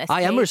journalist.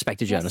 I am Pete. a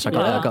respected journalist. Yes,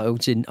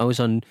 I was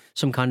on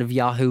some kind of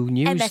Yahoo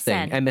News MSN.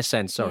 thing.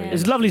 MSN, sorry. Yeah.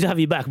 It's lovely to have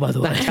you back, by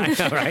the way.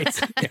 Right.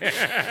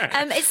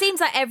 It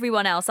seems like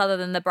everyone else, other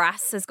than the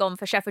Brass, has gone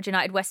for Sheffield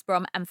United, West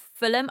Brom, and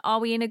Fulham.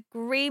 Are we in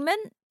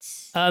agreement?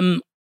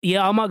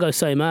 Yeah, I might go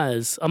same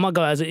as. I might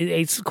go as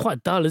it's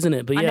quite dull, isn't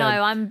it? But yeah, I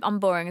know I'm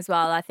boring as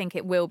well. I think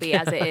it will be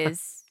as it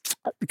is.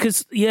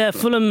 Because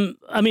Fulham.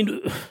 I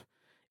mean,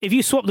 if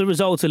you swap the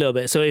results a little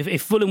bit, so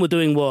if Fulham were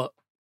doing what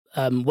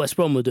West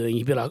Brom were doing,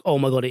 you'd be like, oh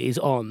my god, it is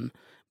on.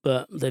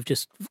 But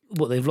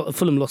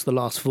Fulham lost the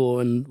last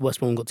 4, and West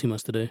Brom got too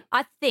much to do.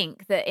 I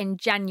think that in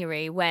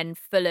January, when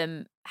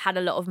Fulham had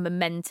a lot of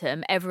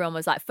momentum, everyone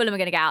was like, Fulham are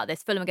going to get out of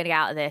this. Fulham are going to get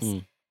out of this,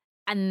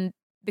 and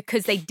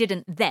because they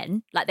didn't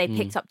then, like they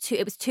picked up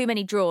it was too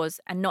many draws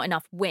and not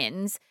enough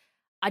wins.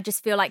 I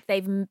just feel like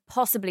they've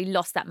possibly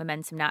lost that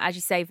momentum now. As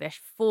you say,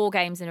 Vish, 4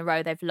 games in a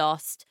row they've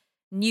lost.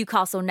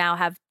 Newcastle now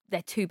have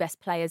their 2 best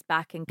players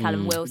back in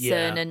Callum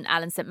Wilson and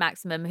Alan St.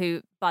 Maximum,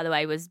 who, by the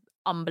way, was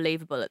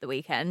unbelievable at the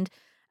weekend.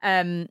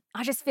 I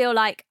just feel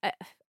like a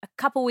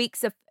couple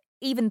weeks of,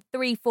 even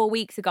 3-4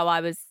 weeks ago, I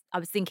was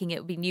thinking it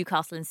would be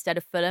Newcastle instead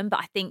of Fulham,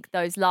 but I think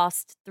those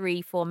last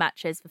 3-4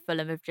 matches for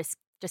Fulham have just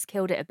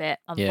killed it a bit,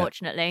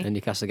 unfortunately. Yeah. And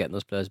Newcastle getting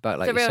those players back,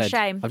 like it's a you real said.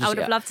 shame. I would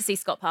have loved to see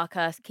Scott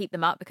Parker keep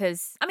them up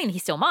because, I mean, he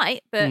still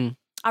might, but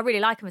I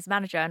really like him as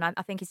manager, and I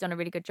think he's done a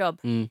really good job.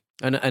 And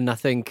I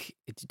think,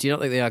 do you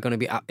not think they are going to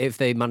be, if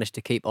they manage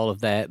to keep all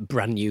of their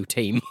brand new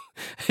team,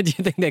 do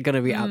you think they're going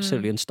to be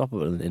absolutely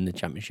unstoppable in the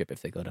Championship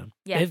if they go down?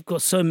 Yeah. They've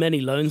got so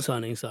many loan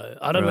signings, though.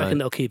 I don't reckon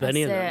they'll keep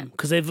any of them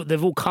because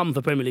they've all come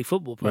for Premier League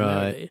football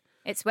primarily. Right.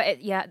 It's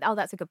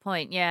that's a good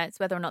point. Yeah, it's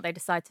whether or not they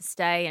decide to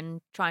stay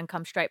and try and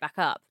come straight back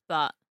up,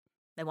 but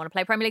they want to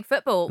play Premier League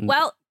football.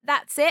 Well,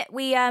 that's it.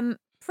 We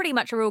pretty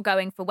much are all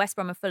going for West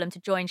Brom and Fulham to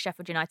join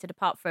Sheffield United,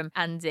 apart from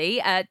Andy.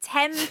 A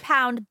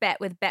 £10 bet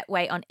with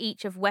Betway on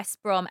each of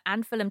West Brom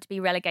and Fulham to be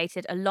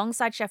relegated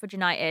alongside Sheffield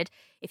United.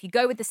 If you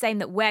go with the same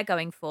that we're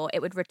going for,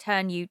 it would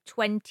return you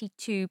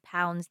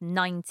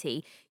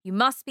 £22.90. You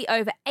must be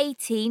over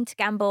 18 to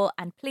gamble,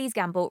 and please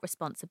gamble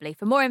responsibly.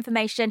 For more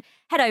information,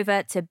 head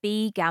over to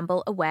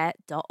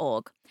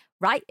begambleaware.org.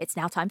 Right, it's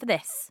now time for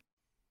this.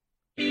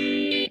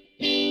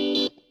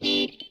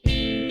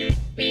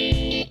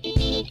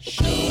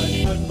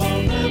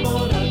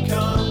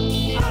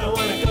 ShowItFootballRamble.com. I don't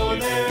want to go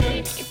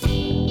there,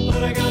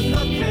 but I got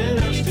nothing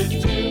else to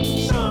do,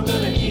 so I'm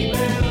gonna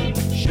email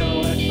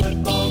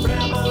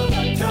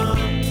ShowItFootballRamble.com.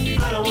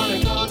 I don't want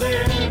to go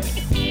there,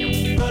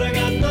 but I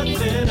got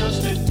nothing else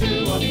to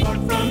do apart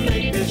from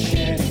make this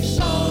shitty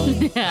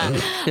song.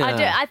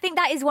 I think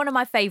that is one of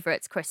my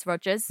favourites, Chris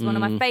Rogers. One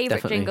of my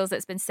favourite jingles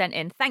that's been sent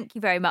in. Thank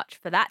you very much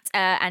for that.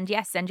 And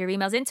yes, send your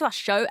emails in to us,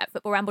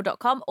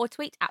 show@footballramble.com, or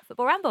tweet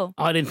 @footballramble.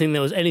 I didn't think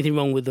there was anything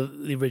wrong with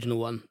the original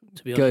one,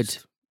 to be honest.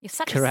 Good. You're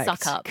such Correct. a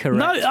suck up. Correct.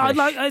 No,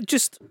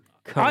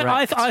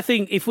 I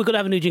think if we're going to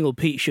have a new jingle,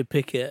 Pete should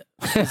pick it.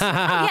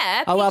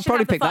 Yeah. Oh, well, I'll Pete should probably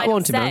have the pick that final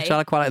one, to be honest. say.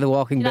 I quite like the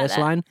walking You like bass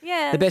that? line.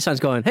 Yeah. The bass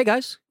line's going, hey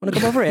guys, want to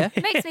come over here?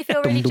 It makes me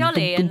feel really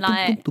jolly and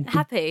like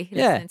happy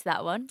listening to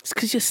that one. It's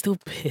because you're still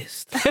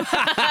pissed.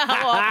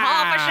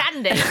 Half a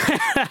shandy.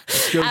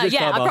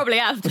 I probably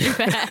am, to be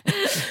fair.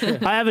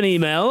 I have an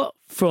email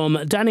from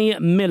Danny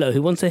Miller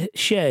who wants to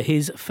share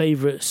his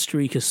favourite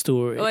streaker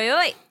story. Oi,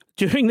 oi.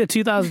 During the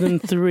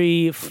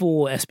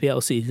 2003-04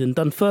 SPL season,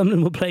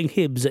 Dunfermline were playing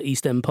Hibs at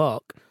East End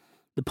Park.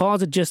 The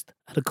Pars had just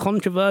had a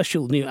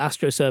controversial new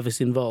AstroTurf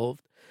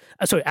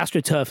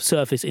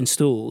surface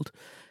installed,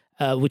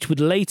 which would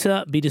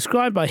later be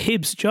described by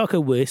Hibs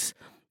Jarko Wiss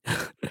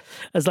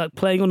as like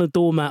playing on a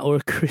doormat or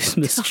a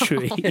Christmas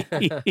tree.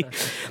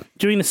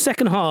 During the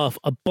second half,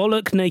 a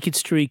bollock naked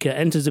streaker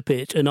enters the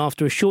pitch and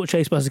after a short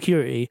chase by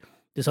security,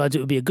 decides it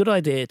would be a good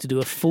idea to do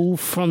a full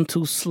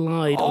frontal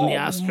slide on the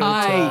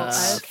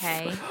AstroTurf.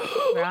 Okay,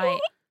 right.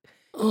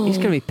 He's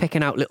going to be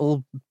picking out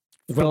little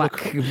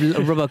black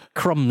rubber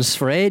crumbs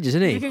for ages,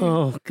 isn't he?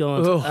 Oh,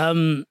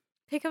 God.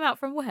 Pick them out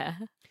from where?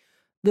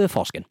 The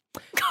foreskin.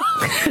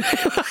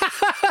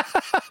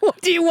 What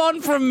do you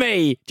want from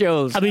me,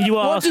 Jules? I mean, you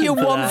are What do asking you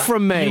for want that.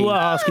 from me? You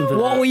are asking for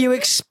What that. were you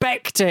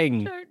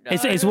expecting?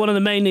 It's one of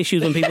the main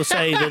issues when people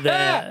say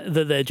that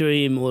their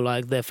dream or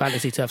like their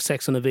fantasy to have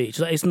sex on a beach.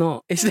 Like, it's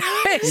not. It's not.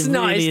 It's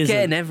really getting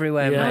isn't.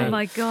 everywhere, Yeah. mate. Oh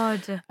my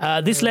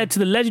God. This led to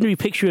the legendary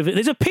picture of it.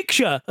 There's a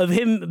picture of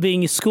him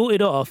being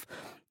escorted off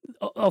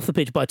the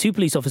pitch by two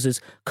police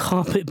officers,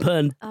 carpet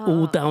burned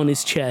all down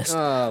his chest,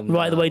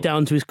 right the way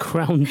down to his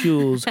crown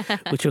jewels,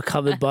 which were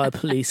covered by a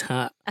police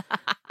hat.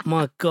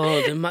 My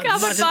God.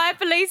 Covered by a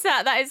police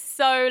hat. That is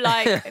so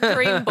like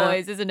Dream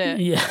Boys, isn't it?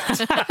 Yeah.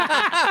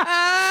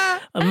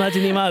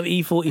 Imagine the amount of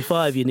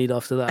E45 you need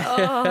after that.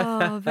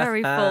 Oh,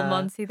 very full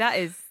Monty. That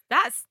is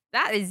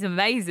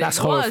amazing. That's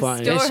What a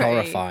horrifying. story. It's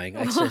horrifying.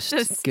 It's What just, a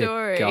good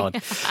story.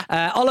 God.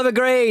 Oliver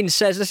Green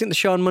says, listening to the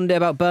show on Monday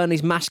about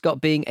Burnley's mascot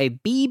being a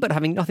bee, but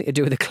having nothing to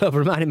do with the club,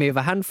 reminded me of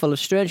a handful of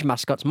strange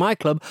mascots my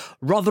club,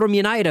 Rotherham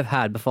United, have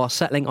had before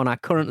settling on our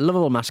current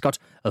lovable mascot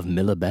of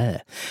Miller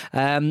Bear.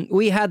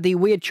 We had the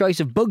weird choice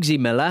of Bugsy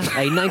Miller,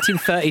 a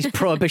 1930s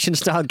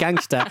prohibition-style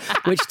gangster,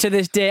 which to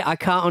this day I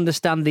can't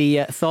understand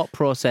the thought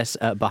process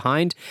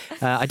behind.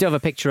 I do have a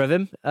picture of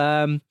him.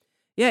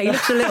 Yeah, he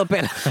looks a little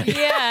bit like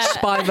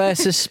Spy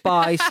versus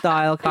Spy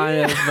style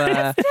kind of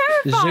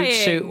zoot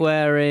suit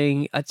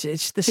wearing.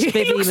 It's the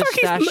spivvy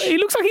moustache. He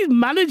looks like he's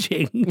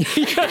managing.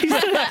 He's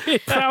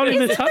prowling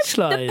the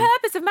touchline. The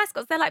purpose of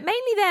mascots, they're like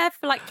mainly there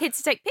for like kids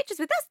to take pictures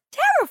with. That's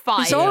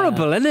terrifying. It's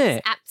horrible, isn't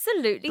it?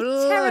 Absolutely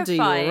Bloody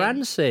terrifying.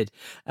 rancid.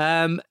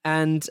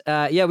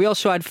 We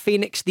also had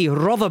Phoenix the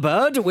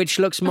Rotherbird, which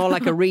looks more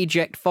like a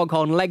reject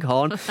foghorn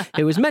leghorn,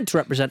 who was meant to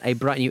represent a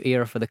bright new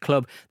era for the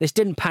club. This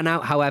didn't pan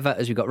out, however,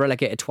 as we got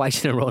relegated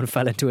twice in a row and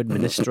fell into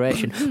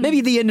administration.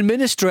 Maybe the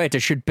administrator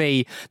should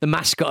be the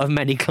mascot of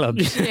many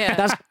clubs. Yeah.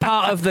 That's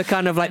part of the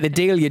kind of like the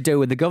deal you do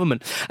with the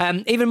government.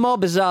 Even more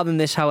bizarre than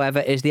this, however,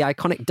 is the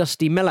iconic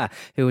Dusty Miller,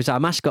 who was our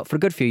mascot for a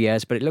good few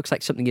years, but it looks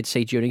like something you'd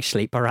see during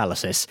sleep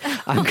paralysis.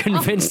 I'm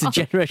convinced a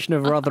generation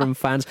of Rotherham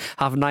fans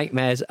have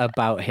nightmares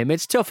about him.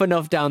 It's tough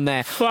enough down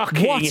there.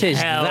 Fucking What is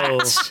hell.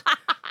 that?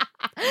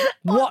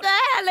 What the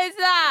hell is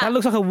that? That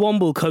looks like a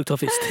womble coked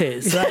off its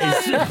tits. That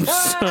is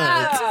absurd.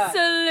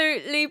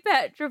 Absolutely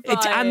petrifying.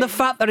 And the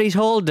fact that he's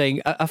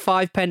holding a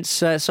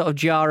 5p sort of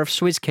jar of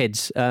Swizz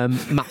Kids,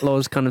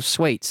 Matlow's kind of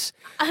sweets.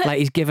 Like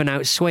he's giving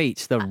out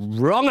sweets. The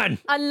wrong un.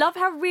 I love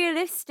how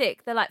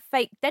realistic the like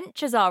fake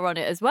dentures are on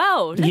it as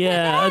well. Look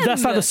Yeah, at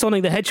that's them. like the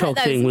Sonic the Hedgehog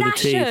Those thing with the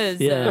gnashers.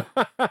 teeth. Yeah.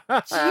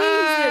 Jesus,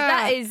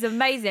 that is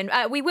amazing.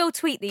 We will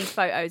tweet these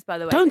photos, by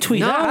the way. Don't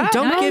tweet No, that.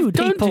 don't give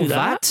don't people do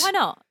that. Why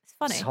not? It's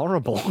funny. It's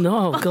horrible.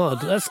 No,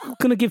 God, that's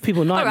going to give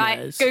people All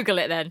nightmares. right, Google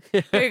it then.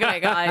 Google it,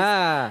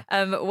 guys.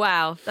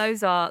 Wow,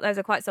 those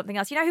are quite something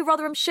else. You know who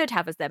Rotherham should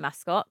have as their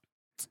mascot?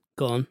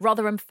 Go on.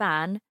 Rotherham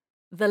fan,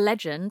 the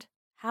legend,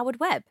 Howard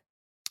Webb.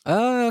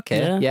 Oh, okay.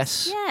 Yeah.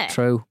 Yes. Yeah.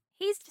 True.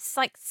 He's just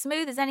like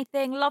smooth as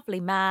anything, lovely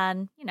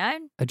man, you know.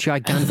 A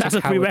gigantic That's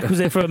a Howard-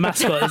 prerequisite for a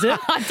mascot, is it?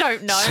 I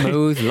don't know.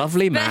 Smooth,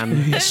 lovely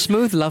man. A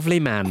smooth, lovely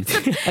man.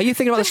 Are you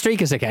thinking about the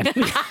streakers again?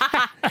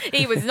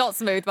 He was not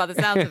smooth by the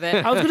sounds of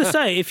it. I was going to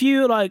say, if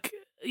you like,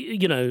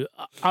 you know,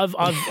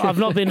 I've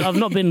not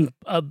been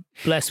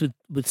blessed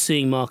with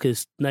seeing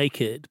Marcus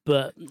naked,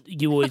 but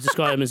you always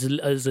describe him as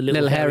a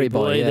little hairy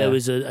boy. yeah. There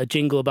was a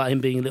jingle about him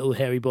being a little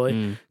hairy boy.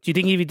 Do you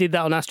think if you did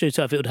that on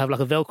AstroTurf, it would have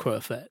like a Velcro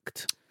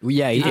effect?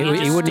 Yeah, he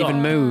just wouldn't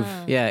even stop. move.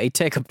 Yeah, he'd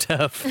take up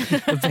turf,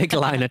 a big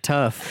line of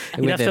turf.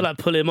 You'd have to like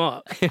pull him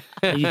up.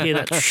 And you hear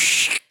that.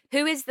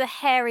 Who is the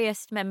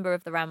hairiest member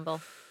of the Ramble?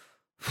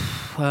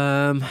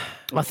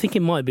 I think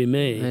it might be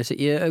me. Is it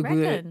you?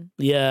 Reckon?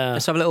 Yeah.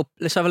 Let's have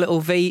a little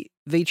V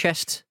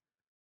chest.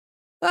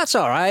 That's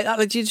all right.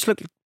 You just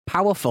look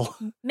powerful.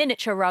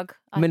 Miniature rug.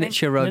 I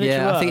Miniature think. rug. Miniature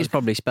Yeah, I think rug. it's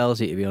probably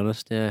Spellsy, to be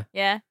honest. Yeah.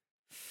 Yeah.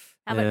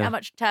 How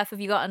much turf have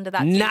you got under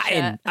that Nothing.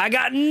 t-shirt? I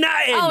got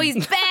nothing. Oh, he's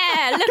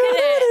bare. Look at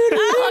it.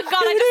 Oh,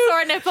 God, I just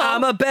saw a nipple.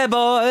 I'm a bear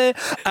boy.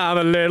 I'm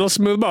a little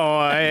smooth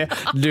boy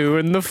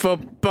doing the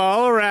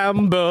football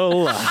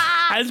ramble.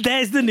 And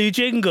there's the new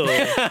jingle. Love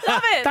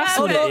it. That's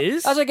what it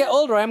is. As I get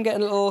older, I'm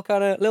getting a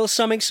little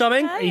something.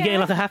 Are you getting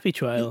like a happy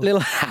trail? Little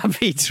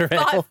happy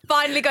trail.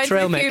 Finally going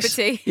Trail through mix.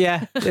 puberty.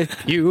 Yeah,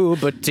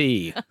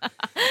 puberty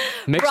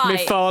makes me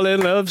Right. fall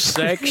in love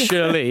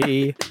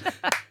sexually.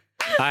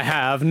 I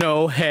have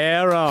no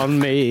hair on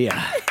me.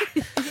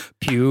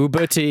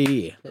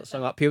 Puberty. Little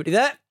song about puberty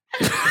there.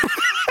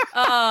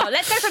 Oh,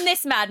 let's go from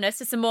this madness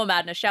to some more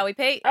madness, shall we,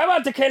 Pete? I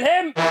want to kill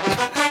him.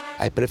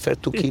 I prefer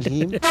to kill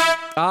him.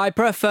 I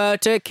prefer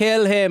to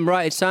kill him.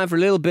 Right, it's time for a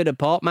little bit of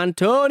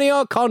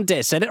Portmantonio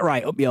Conte. Said it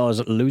right, up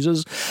yours,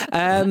 losers.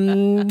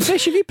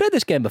 Fish, have you played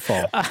this game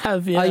before? I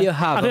have, yeah. Oh, you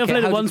have? I think I've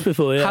played it once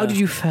before, yeah. How did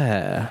you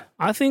fare?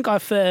 I think I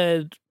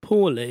fared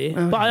poorly,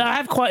 but I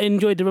have quite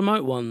enjoyed the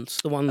remote ones.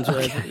 The ones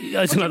where... What do you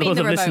mean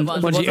the remote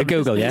ones? Ones you can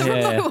Google, yeah?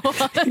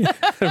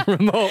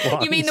 Remote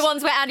ones. You mean the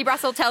ones where Andy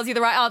Brassel tells you the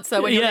right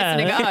answer when you're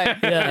listening at home?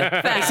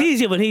 Yeah. Fair. It's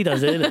easier when he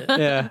does it, isn't it?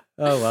 Yeah.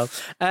 Oh,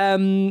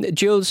 well.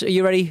 Jules, are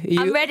you ready? Are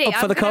you I'm ready. up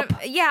for the cup?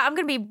 Yeah, I'm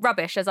going to be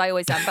rubbish, as I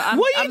always am. But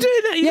Why are you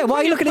doing that? Yeah, why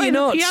are you looking at your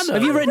notes? Piano.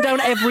 Have you written down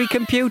every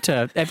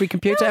computer, every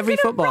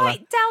footballer?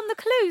 Write down the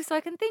clues so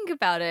I can think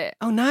about it.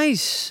 Oh,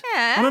 nice.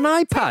 Yeah. On an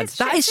iPad. Take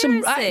That this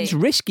shit that is seriously.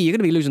 risky. You're going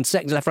to be losing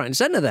seconds left, right, and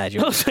centre there,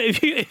 Jules. Also,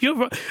 if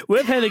you're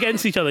we're playing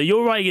against each other,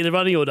 you're writing in the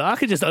running order. I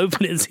could just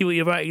open it and see what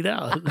you're writing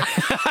down.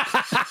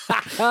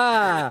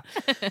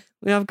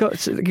 You've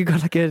got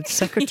like a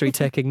secretary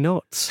taking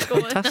notes. Go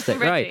on, Fantastic.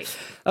 ready. Right.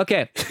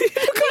 Okay.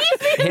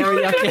 Here are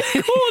your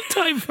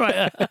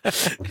typewriter.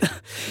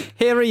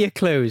 Here are your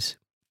clues.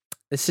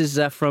 This is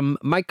from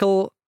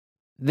Michael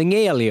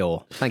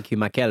Vingalio. Thank you,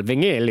 Michael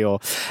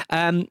Vingalio.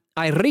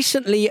 I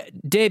recently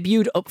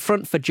debuted up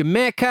front for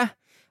Jamaica,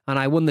 and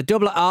I won the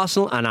double at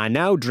Arsenal, and I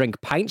now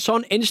drink pints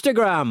on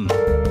Instagram.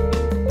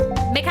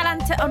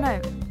 Oh,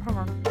 no. Hold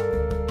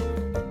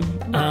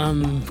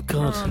on.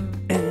 God.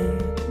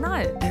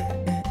 No.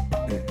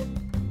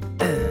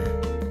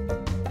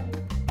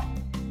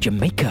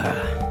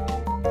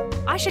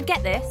 Jamaica. I should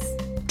get this.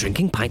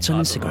 Drinking pints on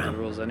Instagram. I don't know the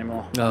rules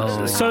anymore.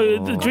 Oh.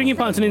 So the drinking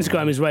pints on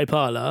Instagram is Ray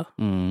Parlour.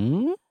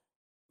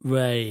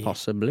 Ray.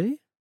 Possibly.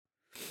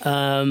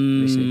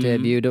 Recently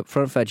debuted up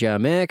front for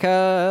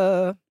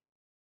Jamaica.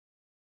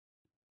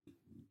 I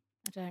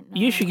don't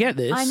know. You should get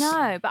this. I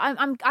know, but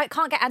I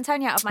can't get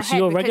Antonio out of my So head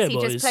you're because Reggae he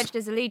Boys. just pledged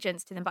his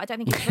allegiance to them, but I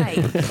don't think he's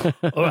played.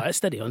 All right,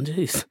 steady on,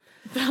 jeez.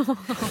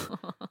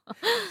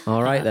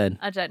 All right, then.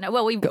 I don't know.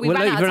 Well, we Well, ran look,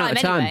 out you've of run time out of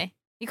time. anyway.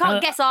 You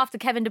can't guess after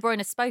Kevin De Bruyne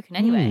has spoken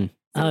anyway.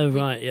 Oh,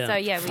 right, yeah. So,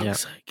 yeah,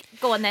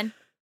 go on then.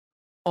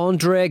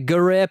 Andre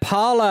Gray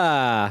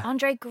Parlour.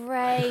 Andre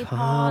Gray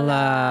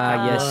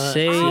Parlour, you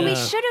see. Oh, we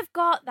should have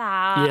got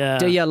that. Yeah.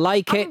 Do you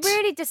like I'm it?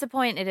 really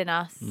disappointed in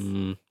us.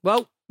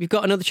 Well, you've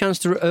got another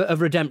chance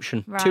of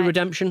redemption. Right. To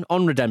redemption,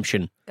 on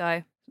redemption.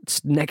 Go.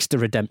 It's next to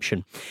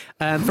redemption.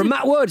 From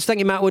Matt Woods, thank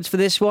you, Matt Woods, for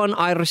this one.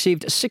 I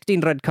received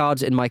 16 red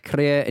cards in my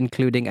career,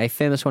 including a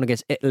famous one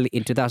against Italy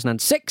in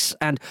 2006,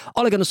 and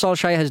Ole Gunnar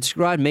Solskjaer has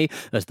described me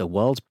as the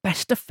world's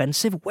best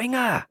defensive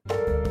winger.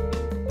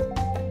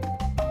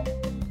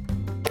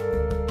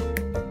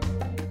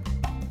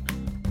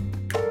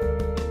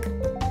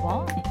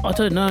 I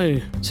don't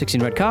know.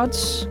 16 red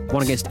cards,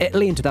 one against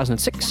Italy in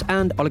 2006,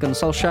 and Ole Gunnar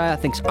Solskjaer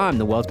thinks I'm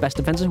the world's best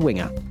defensive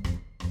winger.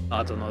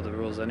 I don't know the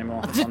rules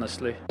anymore,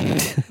 honestly.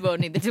 Well,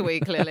 neither do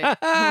we, clearly.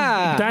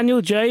 Daniel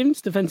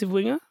James, defensive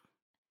winger?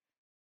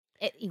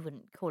 He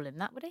wouldn't call him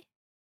that, would he?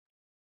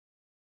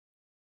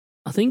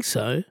 I think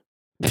so.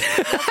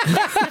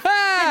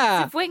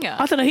 Defensive winger.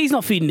 I don't know. He's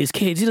not feeding his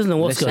kids. He doesn't know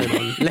what's going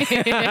on.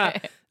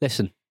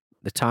 Listen,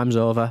 the time's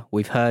over.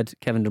 We've heard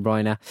Kevin De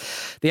Bruyne.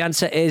 The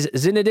answer is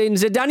Zinedine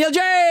Zidane.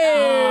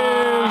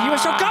 You were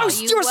so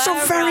close. You were so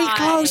very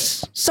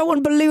close. So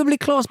unbelievably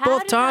close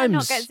both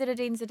times. How did I not get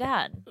Zinedine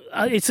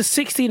Zidane? It's a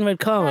 16 red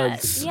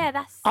cards. Yeah,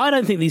 that's... I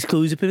don't think these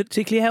clues are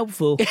particularly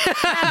helpful. They're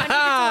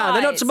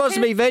not supposed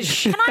to be,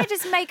 Vish. Can I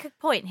just make a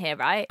point here,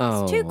 right?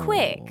 It's too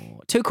quick.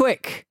 Too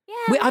quick.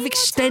 Yeah, I've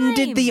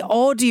extended the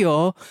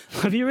audio.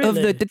 Have you really? Of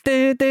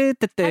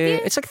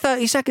it's like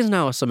 30 seconds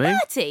now or something.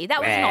 30?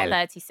 That was not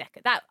 30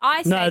 seconds. That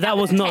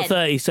was not 10.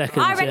 30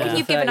 seconds. I reckon yeah.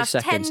 you've given us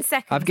 10 seconds.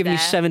 seconds. I've given you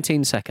there.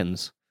 17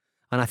 seconds.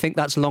 And I think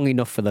that's long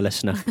enough for the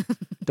listener.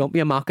 Don't be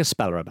a Marcus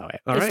Speller about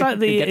it. All It's right?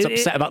 like He gets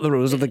upset about the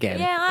rules of the game.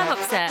 Yeah, I'm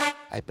upset.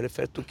 I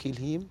prefer to kill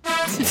him.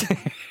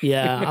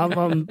 Yeah,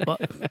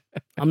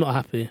 I'm not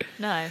happy.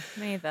 No,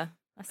 me either.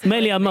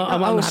 Mainly, I'm not.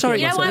 I'm unhappy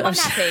sorry. You know with why I'm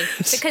myself.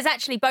 unhappy? Because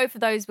actually both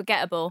of those were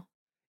gettable.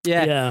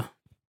 Yeah. Yeah.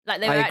 Like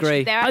they were I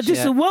agree.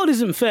 The world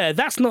isn't fair.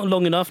 That's not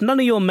long enough. None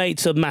of your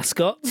mates are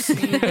mascots.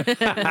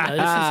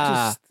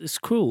 It's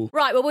cruel.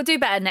 Right, well, we'll do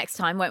better next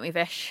time, won't we,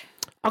 Vish?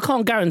 I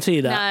can't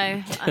guarantee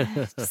that.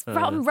 No.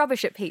 I'm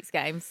rubbish at Pete's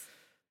games.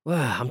 Well,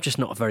 I'm just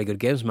not a very good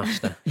games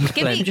master.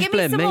 Give me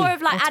some more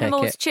of like I'll take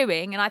animals it.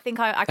 chewing, and I think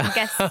I can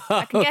guess.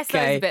 I can guess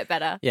those Okay. a bit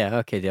better. Yeah,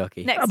 okay.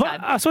 Next But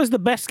time. I suppose the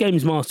best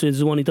games master is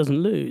the one who doesn't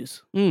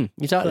lose.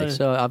 Exactly.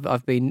 So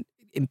I've been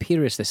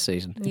imperious this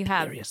season. You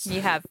have. Imperious.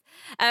 You have.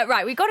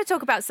 Right, we've got to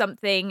talk about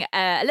something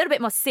a little bit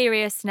more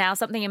serious now,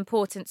 something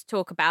important to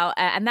talk about,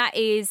 and that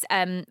is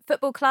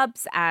football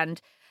clubs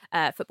and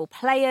football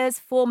players,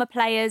 former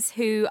players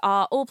who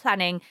are all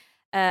planning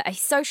a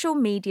social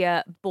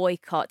media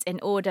boycott in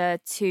order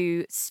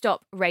to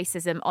stop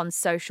racism on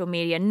social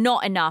media.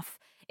 Not enough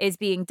is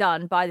being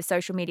done by the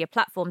social media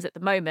platforms at the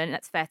moment,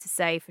 that's fair to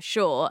say for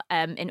sure,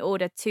 in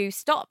order to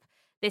stop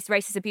this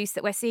racist abuse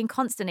that we're seeing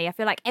constantly. I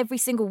feel like every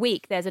single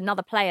week there's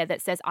another player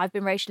that says, I've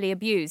been racially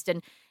abused.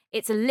 And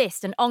it's a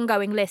list, an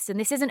ongoing list, and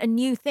this isn't a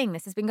new thing.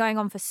 This has been going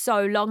on for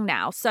so long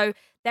now. So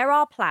there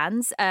are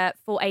plans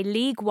for a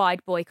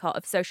league-wide boycott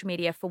of social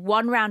media for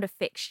one round of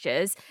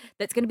fixtures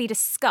that's going to be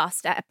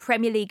discussed at a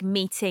Premier League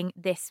meeting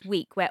this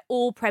week, where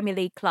all Premier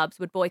League clubs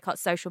would boycott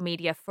social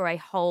media for a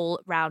whole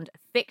round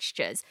of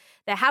fixtures.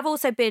 There have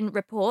also been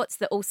reports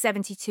that all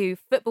 72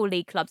 Football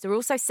League clubs are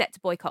also set to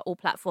boycott all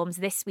platforms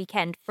this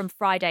weekend from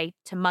Friday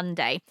to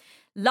Monday.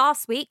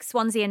 Last week,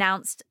 Swansea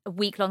announced a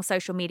week-long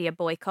social media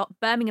boycott.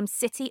 Birmingham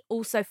City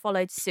also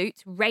followed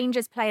suit.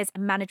 Rangers players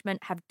and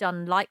management have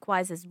done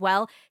likewise as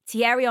well.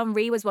 Thierry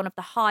Henry was one of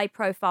the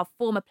high-profile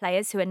former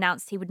players who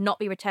announced he would not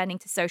be returning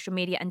to social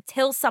media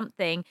until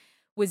something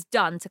was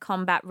done to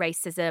combat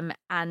racism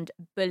and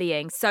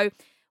bullying. So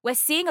we're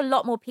seeing a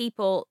lot more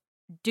people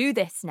do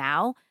this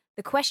now.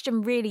 The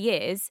question really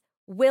is,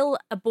 will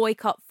a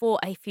boycott for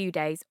a few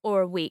days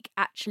or a week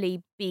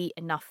actually be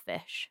enough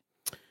fish?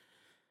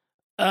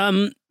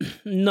 No,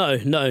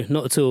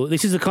 not at all.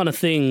 This is the kind of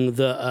thing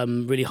that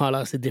really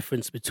highlights the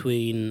difference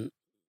between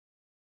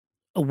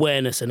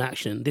awareness and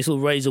action. This will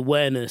raise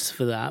awareness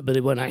for that, but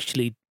it won't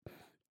actually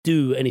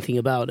do anything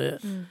about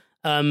it.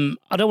 I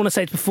don't want to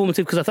say it's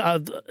performative because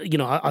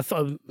I thought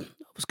I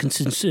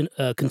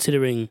was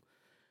considering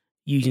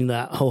using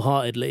that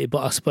wholeheartedly,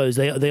 but I suppose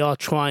they are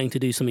trying to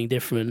do something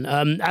different.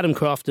 Adam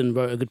Crafton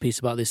wrote a good piece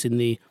about this in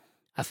The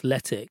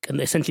Athletic,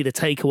 and essentially the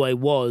takeaway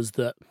was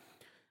that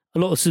a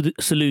lot of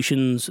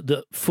solutions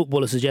that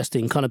football are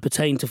suggesting kind of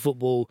pertain to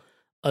football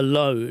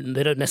alone.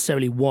 They don't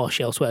necessarily wash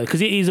elsewhere because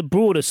it is a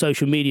broader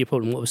social media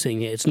problem, what we're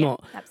seeing here. It's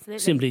not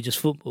simply just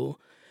football.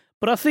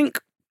 But I think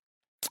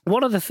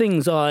one of the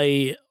things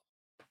I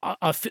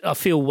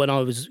feel when I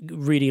was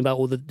reading about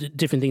all the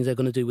different things they're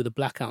going to do with the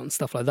blackout and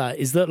stuff like that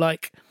is that,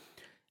 like,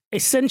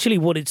 essentially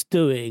what it's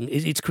doing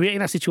is it's creating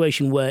that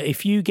situation where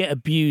if you get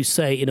abused,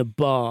 say, in a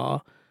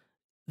bar,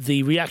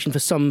 the reaction for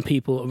some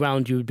people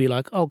around you would be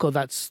like, oh, God,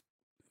 that's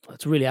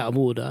really out of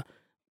order.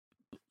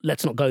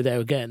 Let's not go there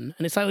again.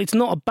 And it's like, it's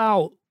not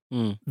about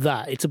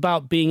that. It's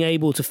about being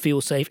able to feel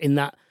safe in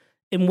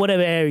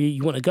whatever area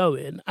you want to go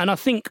in. And I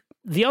think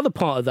the other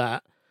part of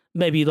that,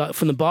 maybe like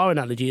from the bar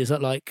analogy, is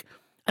that like,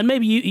 and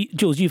maybe you,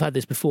 Jules, you've had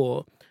this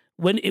before,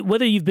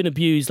 whether you've been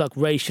abused like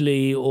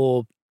racially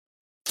or,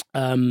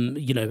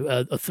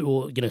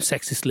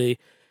 sexistly,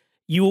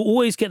 you will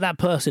always get that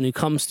person who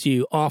comes to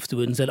you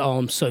afterwards and said, oh,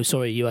 I'm so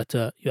sorry you had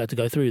to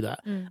go through that.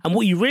 And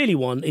what you really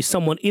want is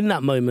someone in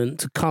that moment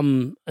to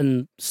come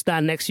and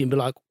stand next to you and be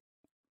like,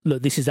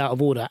 look, this is out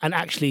of order, and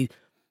actually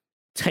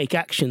take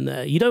action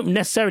there. You don't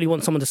necessarily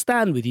want someone to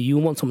stand with you. You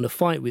want someone to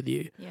fight with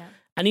you. Yeah.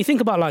 And you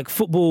think about like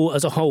football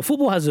as a whole.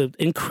 Football has an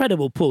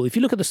incredible pull. If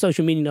you look at the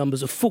social media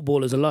numbers of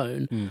footballers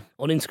alone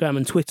on Instagram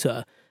and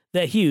Twitter,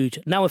 they're huge.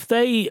 Now, if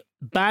they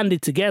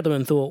banded together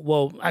and thought,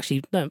 well,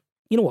 actually, no,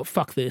 you know what,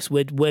 fuck this.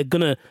 We're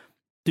going to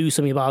do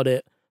something about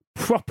it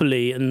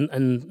properly and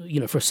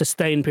for a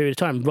sustained period of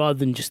time rather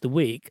than just a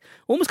week.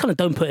 Almost kind of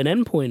don't put an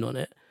end point on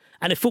it.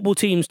 And if football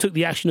teams took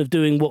the action of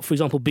doing what, for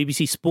example,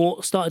 BBC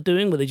Sport started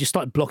doing, where they just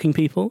started blocking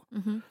people,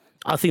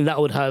 I think that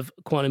would have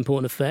quite an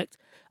important effect.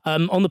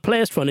 On the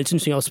players front, it's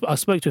interesting. I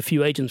spoke to a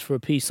few agents for a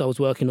piece I was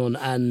working on,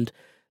 and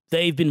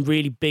they've been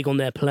really big on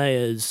their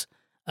players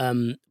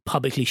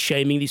publicly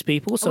shaming these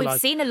people. So we've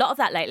seen a lot of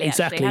that lately.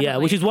 Exactly, actually, yeah.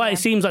 Which is why it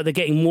seems like they're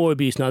getting more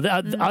abuse now.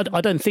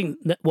 I don't think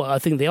that, I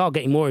think they are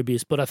getting more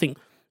abuse, but I think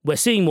we're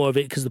seeing more of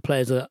it because the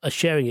players are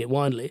sharing it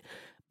widely.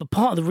 But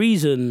part of the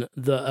reason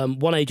that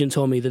one agent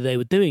told me that they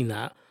were doing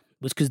that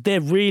was because they're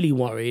really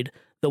worried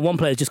that one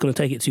player is just going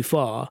to take it too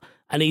far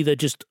and either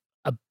just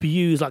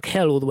abuse like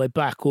hell all the way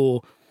back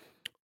or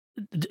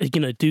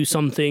do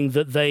something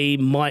that they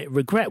might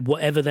regret,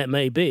 whatever that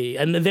may be.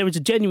 And there is a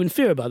genuine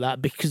fear about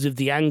that because of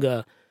the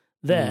anger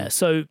there.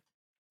 So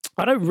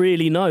I don't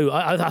really know.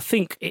 I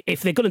think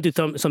if they're going to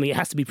do something, it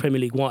has to be Premier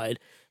League wide,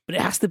 but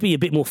it has to be a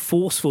bit more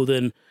forceful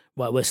than,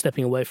 right, we're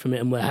stepping away from it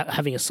and we're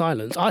having a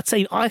silence. I'd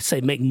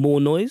say make more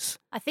noise.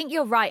 I think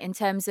you're right in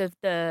terms of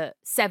the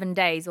 7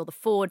 days or the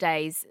 4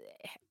 days,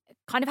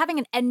 kind of having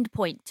an end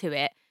point to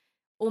it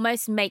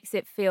almost makes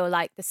it feel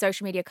like the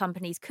social media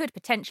companies could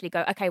potentially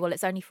go, okay, well,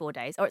 it's only 4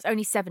 days or it's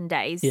only 7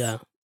 days. Yeah.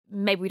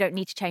 Maybe we don't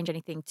need to change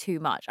anything too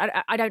much.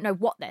 I don't know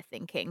what they're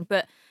thinking,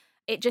 but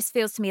it just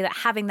feels to me that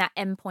having that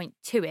endpoint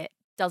to it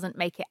doesn't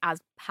make it as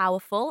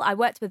powerful. I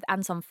worked with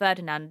Anton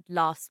Ferdinand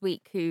last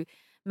week, who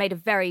made a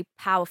very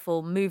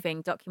powerful,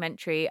 moving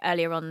documentary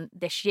earlier on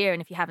this year.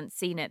 And if you haven't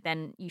seen it,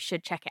 then you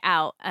should check it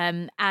out.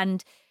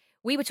 And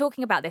we were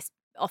talking about this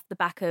off the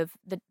back of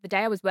the day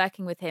I was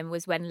working with him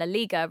was when La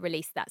Liga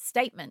released that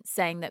statement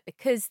saying that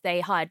because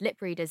they hired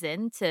lip readers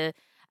in to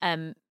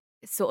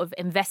sort of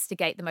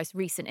investigate the most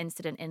recent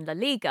incident in La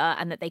Liga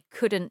and that they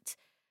couldn't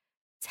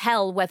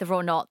tell whether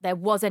or not there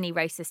was any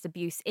racist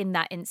abuse in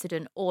that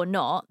incident or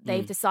not,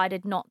 they've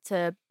decided not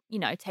to,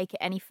 take it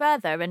any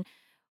further. And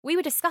we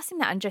were discussing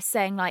that and just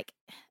saying, like,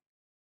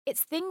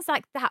 it's things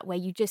like that where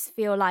you just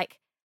feel like,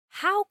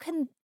 how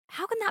can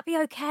that be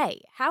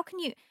okay? How can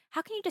you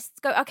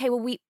just go, okay, well,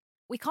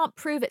 we can't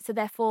prove it, so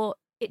therefore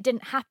it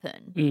didn't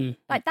happen.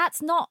 Like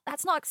that's not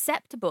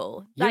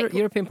acceptable. Like,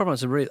 European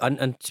problems are real,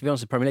 and to be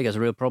honest, the Premier League has a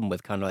real problem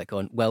with kind of like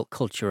going, well,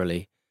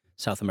 culturally,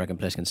 South American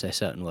players can say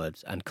certain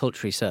words, and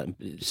culturally,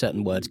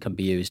 certain words can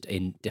be used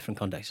in different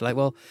contexts. Like,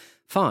 well,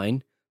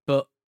 fine,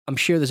 but I'm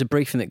sure there's a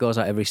briefing that goes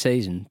out every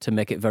season to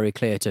make it very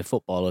clear to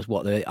footballers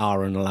what they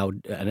are and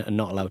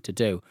not allowed to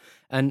do,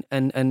 and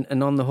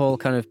on the whole,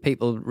 kind of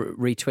people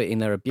retweeting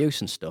their abuse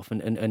and stuff,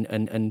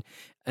 and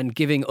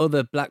giving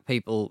other black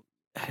people,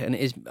 and it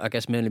is, I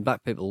guess, mainly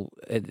black people,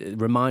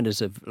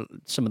 reminders of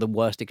some of the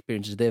worst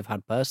experiences they've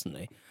had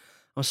personally.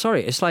 I'm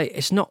sorry, it's like,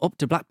 it's not up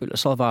to black people to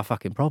solve our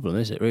fucking problem,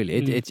 is it? Really,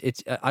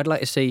 it's. I'd like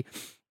to see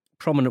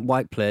prominent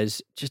white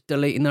players just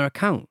deleting their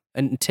account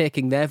and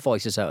taking their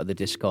voices out of the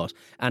discourse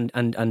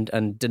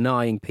and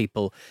denying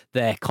people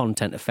their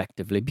content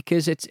effectively,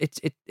 because it's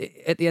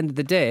at the end of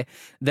the day,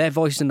 their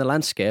voice in the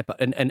landscape,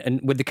 and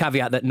with the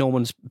caveat that no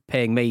one's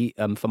paying me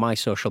for my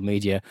social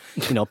media,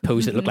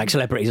 poos that look like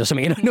celebrities or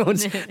something.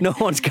 No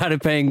one's kind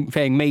of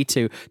paying me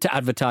to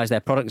advertise their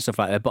product and stuff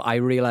like that. But I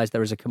realise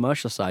there is a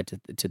commercial side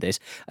to this.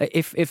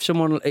 If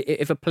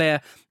a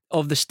player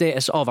of the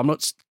status of, I'm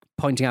not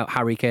pointing out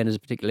Harry Kane as a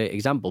particular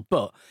example,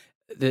 but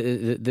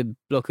the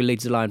bloke who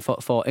leads the line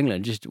for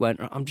England just went,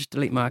 I'm just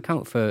deleting my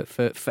account for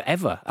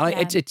forever.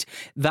 It's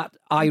that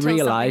I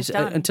realise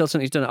until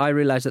something's done. I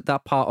realise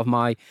that part of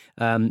my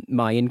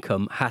my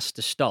income has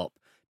to stop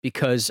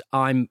because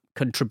I'm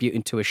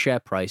contributing to a share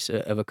price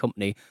of a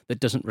company that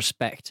doesn't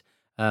respect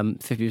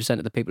 50%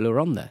 of the people who are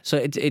on there. So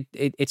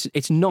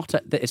it's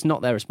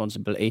not their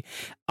responsibility.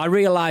 I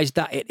realise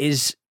that it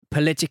is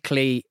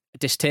politically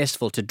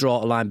distasteful to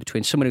draw a line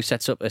between someone who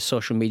sets up a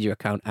social media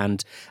account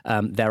and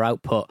their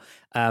output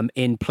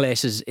in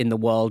places in the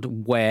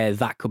world where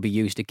that could be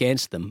used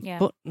against them,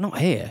 but not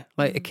here.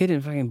 Like a kid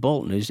in fucking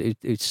Bolton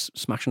who's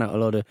smashing out a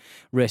load of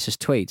racist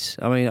tweets.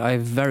 I mean, I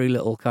have very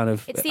little kind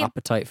of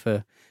appetite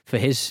for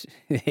his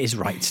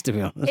rights, to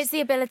be honest. It's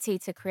the ability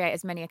to create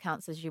as many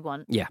accounts as you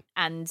want,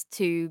 and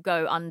to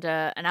go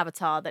under an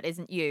avatar that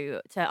isn't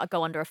you, to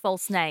go under a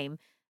false name.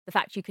 The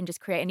fact you can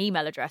just create an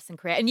email address and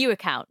create a new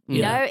account,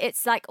 you know,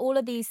 it's like all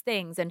of these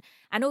things. And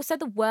also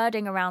the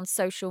wording around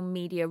social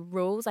media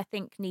rules, I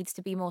think, needs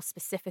to be more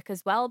specific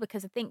as well,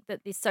 because I think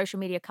that these social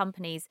media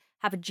companies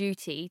have a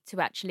duty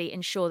to actually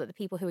ensure that the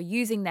people who are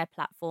using their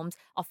platforms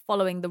are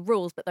following the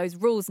rules, but those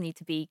rules need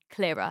to be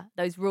clearer.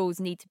 Those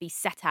rules need to be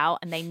set out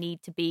and they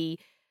need to be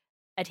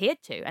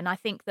adhered to. And I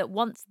think that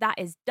once that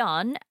is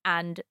done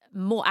and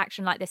more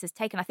action like this is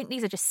taken, I think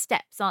these are just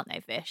steps, aren't they,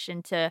 Vish,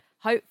 into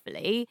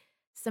hopefully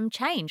some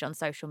change on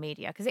social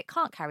media, because it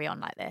can't carry on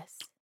like this.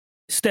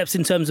 Steps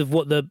in terms of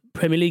what the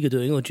Premier League are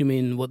doing, or do you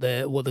mean what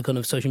the kind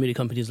of social media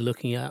companies are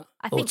looking at,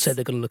 or said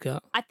they're going to look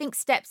at? I think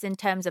steps in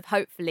terms of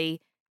hopefully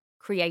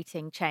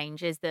creating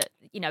change is that,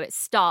 it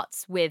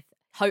starts with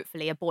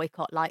hopefully a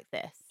boycott like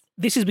this.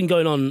 This has been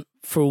going on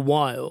for a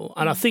while,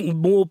 and I think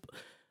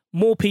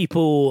more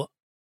people,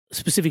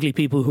 specifically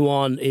people who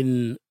aren't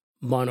in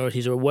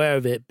minorities, are aware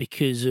of it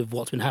because of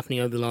what's been happening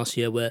over the last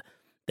year, where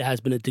there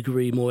has been a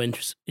degree more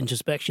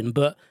introspection.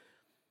 But,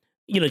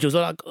 Jules,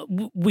 like,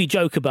 we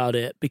joke about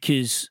it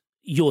because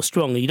you're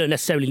strong. You don't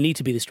necessarily need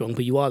to be this strong,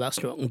 but you are that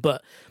strong.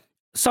 But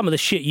some of the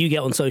shit you get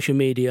on social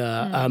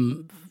media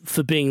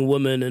for being a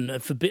woman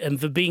and for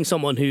being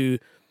someone who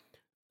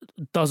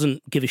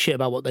doesn't give a shit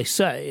about what they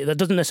say, that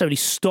doesn't necessarily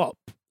stop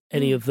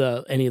any of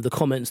the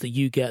comments that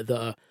you get that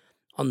are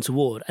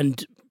untoward.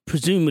 And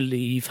presumably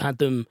you've had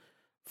them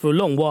for a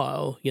long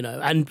while,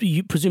 and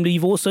presumably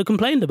you've also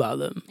complained about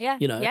them. Yeah,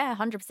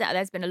 100%.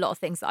 There's been a lot of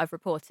things that I've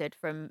reported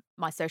from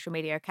my social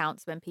media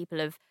accounts when people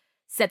have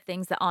said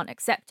things that aren't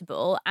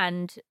acceptable.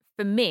 And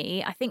for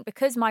me, I think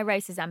because my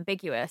race is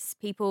ambiguous,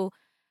 I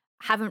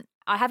haven't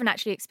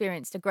actually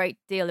experienced a great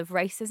deal of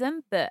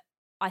racism, but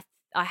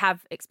I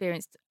have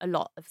experienced a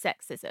lot of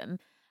sexism.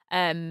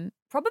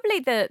 Probably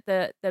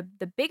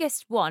the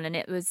biggest one, and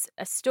it was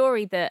a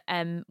story that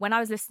when I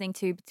was listening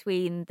to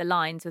Between the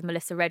Lines with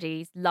Melissa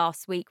Reddy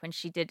last week, when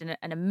she did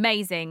an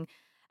amazing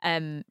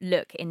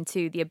look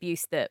into the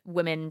abuse that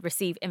women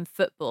receive in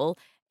football,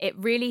 it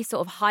really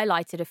sort of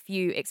highlighted a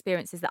few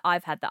experiences that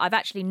I've had that I've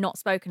actually not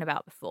spoken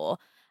about before.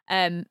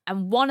 And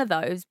one of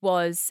those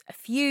was a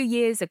few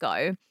years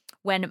ago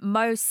when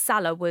Mo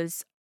Salah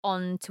was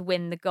on to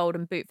win the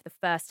Golden Boot for the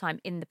first time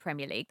in the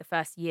Premier League, the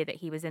first year that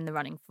he was in the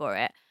running for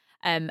it.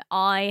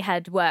 I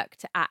had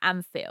worked at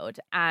Anfield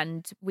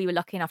and we were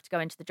lucky enough to go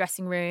into the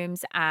dressing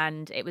rooms,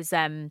 and it was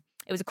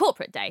a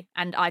corporate day,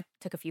 and I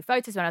took a few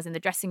photos when I was in the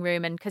dressing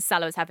room, and because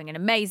Salah was having an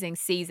amazing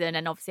season,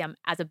 and obviously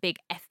as a big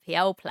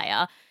FPL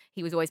player,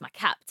 he was always my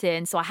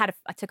captain, so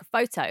I took a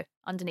photo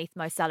underneath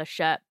Mo Salah's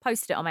shirt,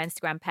 posted it on my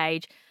Instagram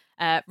page,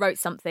 wrote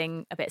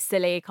something a bit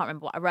silly, can't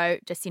remember what I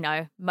wrote, just,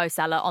 Mo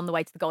Salah on the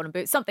way to the Golden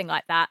Boot, something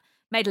like that,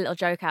 made a little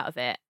joke out of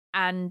it,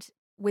 and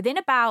within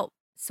about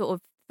sort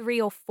of 3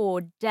 or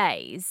 4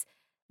 days,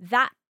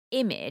 that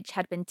image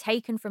had been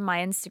taken from my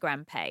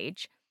Instagram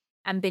page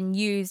and been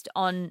used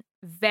on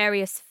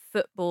various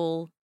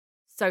football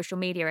social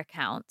media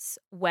accounts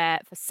where,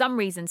 for some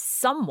reason,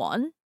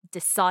 someone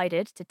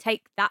decided to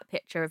take that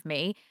picture of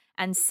me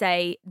and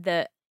say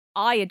that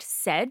I had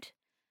said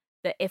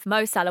that if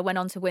Mo Salah went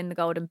on to win the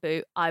Golden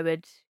Boot, I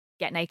would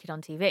get naked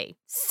on TV.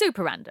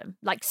 Super random.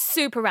 Like,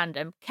 super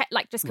random.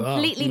 Like, just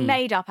completely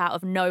made up out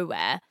of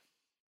nowhere.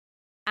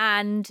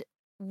 And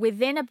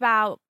within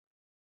about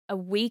a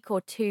week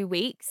or 2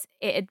 weeks,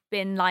 it had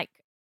been, like,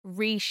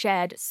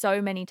 reshared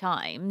so many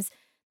times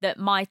that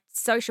my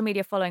social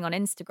media following on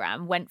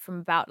Instagram went from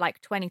about,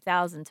 like,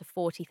 20,000 to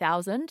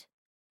 40,000.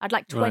 I'd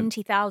like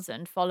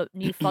 20,000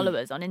 new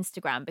followers on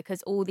Instagram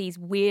because all these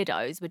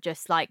weirdos were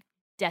just, like,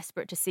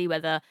 desperate to see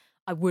whether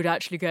I would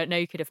actually get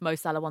naked if Mo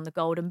Salah won the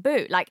Golden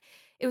Boot. Like,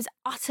 it was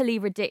utterly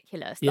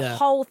ridiculous. The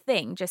whole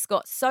thing just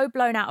got so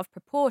blown out of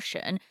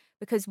proportion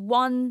because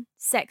one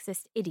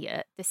sexist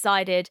idiot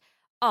decided,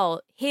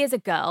 oh, here's a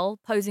girl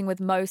posing with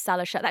Mo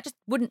Salah shirt. That just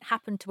wouldn't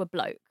happen to a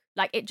bloke.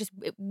 Like, it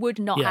would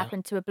not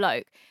happen to a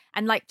bloke.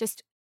 And, like,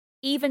 just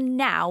even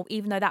now,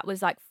 even though that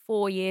was like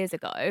 4 years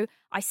ago,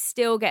 I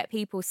still get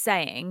people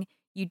saying,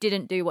 you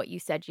didn't do what you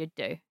said you'd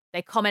do.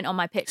 They comment on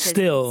my pictures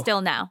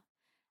still now.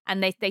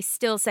 And they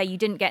still say, you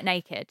didn't get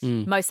naked.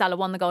 Mo Salah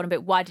won the Golden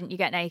Boot. Why didn't you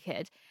get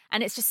naked?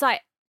 And it's just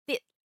like,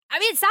 it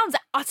sounds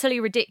utterly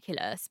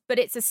ridiculous, but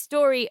it's a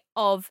story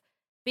of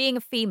being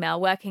a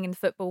female working in the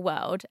football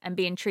world and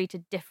being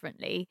treated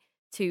differently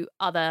to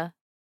other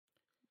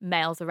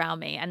males around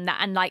me. And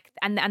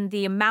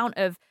the amount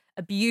of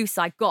abuse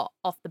I got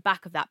off the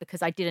back of that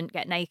because I didn't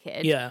get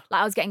naked. Yeah.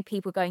 Like, I was getting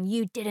people going,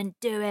 you didn't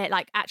do it.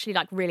 Like, actually,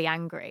 like, really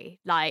angry.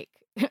 Like,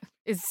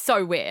 it's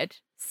so weird.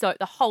 So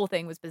the whole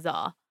thing was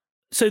bizarre.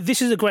 So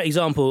this is a great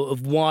example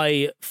of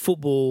why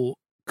football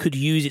could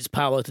use its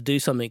power to do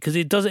something, because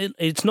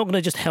it's not going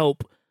to just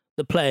help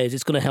the players,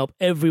 it's going to help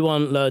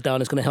everyone lower down.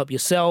 It's going to help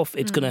yourself.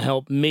 It's going to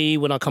help me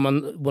when I come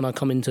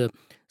into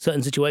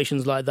certain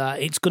situations like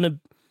that. It's going to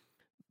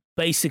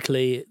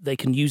basically, they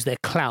can use their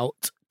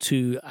clout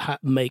to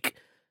make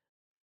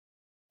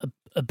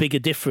a bigger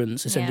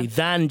difference essentially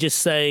than just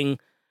saying,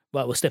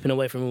 right, we're stepping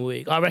away from a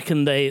week. I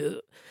reckon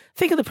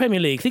think of the Premier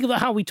League. Think about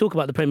how we talk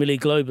about the Premier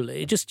League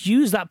globally. Just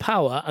use that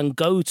power and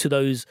go to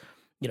those,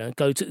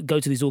 go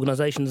to these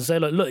organisations and say,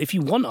 look, if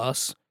you want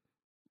us,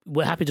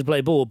 we're happy to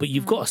play ball, but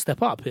you've got to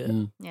step up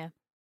here.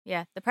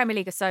 Yeah. The Premier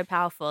League is so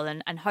powerful,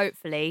 and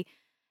hopefully,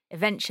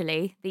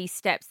 eventually, these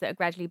steps that are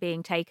gradually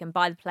being taken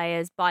by the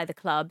players, by the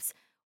clubs,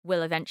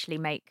 will eventually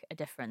make a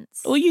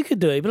difference. Well, you could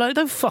do it, but like,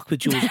 don't fuck with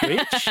George Bridge.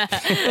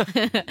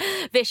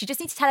 Vish, you just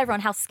need to tell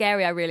everyone how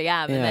scary I really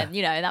am, and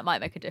then, that might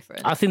make a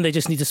difference. I think they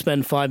just need to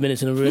spend 5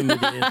 minutes in a room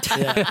with you.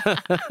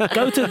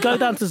 Go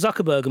down to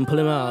Zuckerberg and pull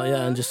him out,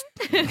 and just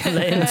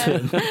lay into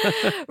him.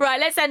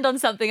 Right, let's end on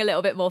something a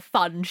little bit more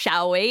fun,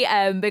 shall we?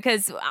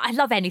 Because I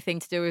love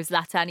anything to do with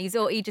Zlatan. He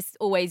just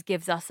always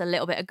gives us a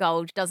little bit of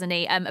gold, doesn't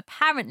he?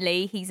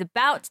 Apparently, he's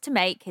about to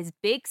make his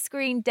big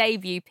screen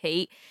debut,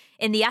 Pete,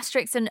 in the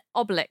Asterix and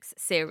Obelix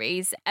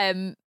series.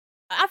 I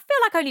feel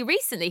like only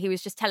recently he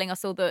was just telling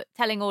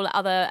all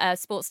other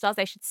sports stars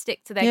they should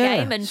stick to their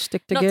game and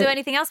not do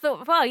anything else.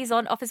 But he's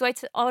on his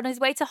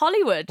way to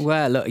Hollywood.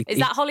 Well, look, is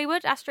that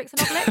Hollywood? Asterix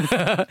and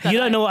Obelix? You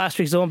don't know what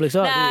Asterix and Obelix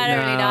are? No, I don't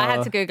really know. I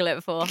had to Google it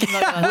before.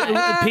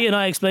 Pete and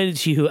I explained it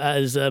to you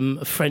as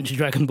French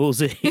Dragon Ball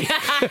Z. He's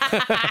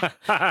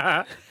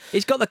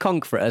got the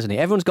conch for it, hasn't he?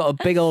 Everyone's got a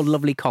big old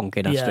lovely conch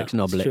in Asterix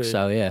and Obelix.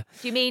 So yeah.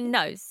 Do you mean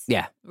nose?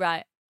 Yeah.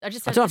 Right. I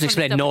don't have to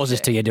explain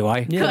noses to you, do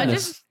I? Yeah.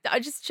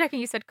 I'm just checking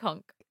you said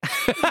conch.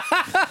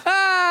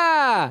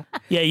 Yeah,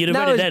 you'd have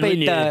read it then, wouldn't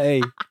you?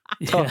 Dirty.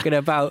 Talking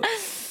about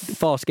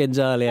foreskins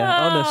earlier,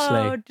 honestly.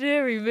 Oh,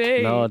 dearie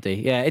me.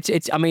 Lordy. Yeah,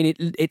 it's. I mean,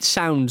 it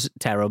sounds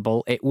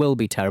terrible. It will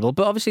be terrible.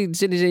 But obviously,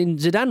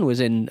 Zidane was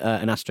in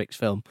an Asterix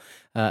film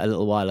a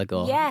little while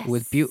ago. Yes.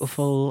 With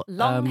beautiful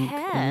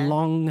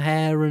long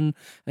hair and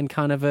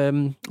kind of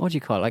what do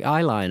you call it? Like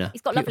eyeliner.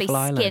 He's got lovely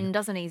skin,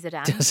 doesn't he,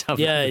 Zidane?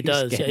 Yeah, he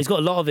does. Yeah, he's got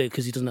a lot of it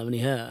because he doesn't have any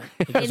hair.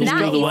 He's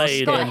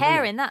got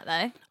hair in that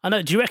though. I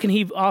know. Do you reckon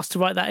he asked to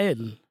write that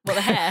in? What,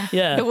 the hair?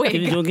 Yeah. The wig.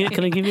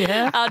 Can I give you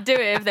hair? I'll do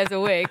it if there's a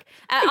wig.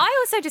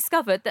 I also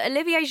discovered that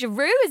Olivier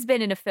Giroud has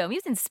been in a film. He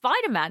was in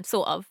Spider-Man,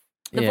 sort of.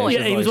 The voice.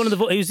 Yeah, he was one of the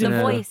voice.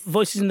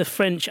 voices in the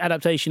French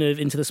adaptation of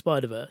Into the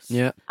Spider-Verse.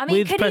 Yeah. I mean,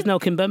 with Presnel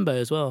Kimpembe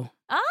as well.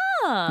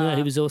 Ah. Yeah,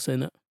 he was also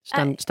in it.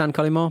 Stan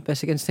Collymore,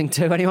 Basic Instinct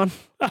 2, anyone?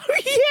 Oh,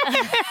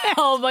 yeah!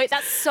 Oh, my,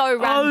 that's so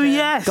random. Oh,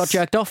 yes! Got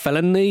jerked off, fell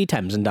in the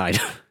Thames and died.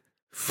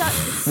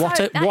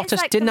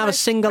 Didn't have a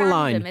single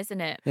line.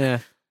 Isn't it? Yeah.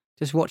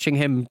 Just watching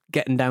him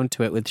getting down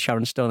to it with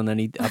Sharon Stone, and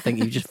then I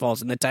think he just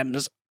falls in the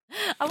Thames.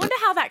 I wonder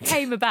how that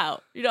came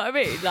about. You know what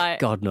I mean? Like,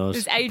 God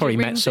knows. Probably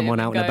met someone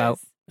out and about.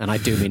 And I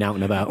do mean out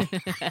and about.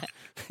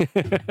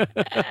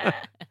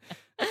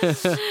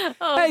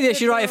 Hey, you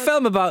should write a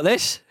film about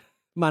this.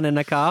 Man in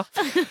a car.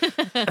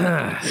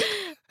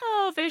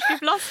 Oh, Vish,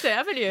 you've lost it,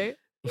 haven't you?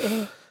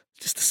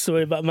 Just a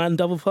story about man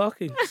double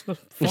parking.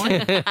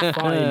 Fine.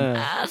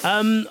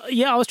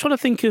 I was trying to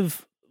think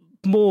of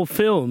more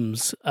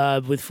films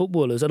with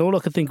footballers, and all I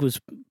could think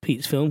was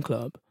Pete's Film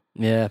Club.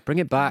 Yeah, bring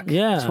it back.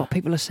 Yeah. That's what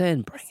people are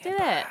saying. Bring it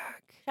back.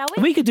 Shall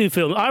we? We could do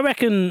film. I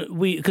reckon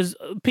because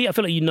Pete, I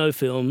feel like you know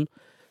film.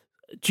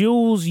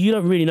 Jules, you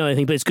don't really know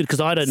anything, but it's good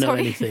because I don't know Sorry.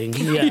 anything.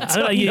 Yeah,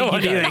 I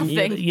don't know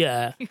anything.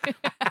 Yeah.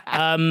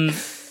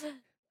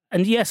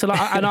 And yes, I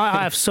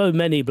have so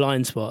many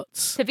blind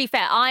spots. To be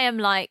fair, I'm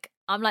like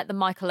the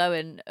Michael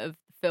Owen of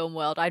the film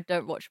world. I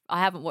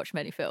haven't watched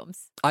many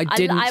films. I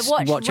didn't I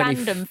watch any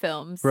random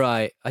films.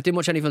 Right. I didn't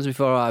watch any films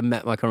before I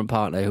met my current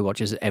partner, who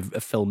watches a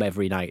film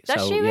every night.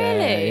 Does so she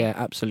really? Yeah,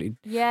 absolutely.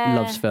 Yeah.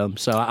 Loves film.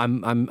 So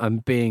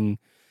I'm being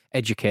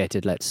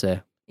educated, let's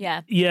say.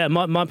 Yeah. Yeah,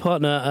 my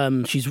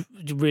partner, she's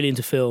really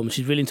into film.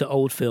 She's really into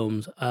old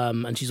films,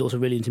 and she's also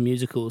really into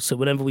musicals. So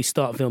whenever we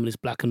start filming, it's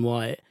black and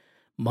white.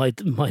 My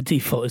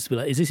default is to be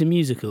like, is this a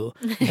musical?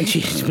 And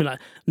she's been like,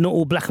 not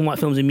all black and white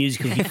films are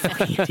musicals, you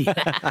fucking idiot.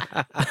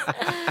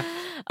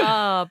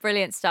 Oh,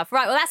 brilliant stuff.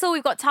 Right, well, that's all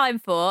we've got time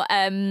for.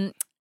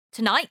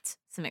 Tonight,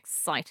 some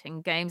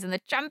exciting games in the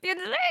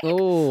Champions League.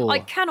 Oh. I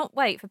cannot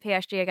wait for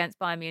PSG against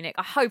Bayern Munich.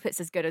 I hope it's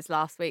as good as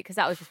last week because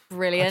that was just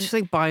brilliant. I just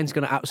think Bayern's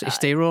going to absolutely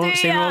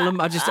steamroll them.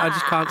 I just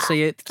can't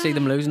see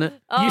them losing it.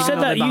 You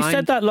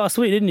said that last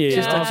week, didn't you?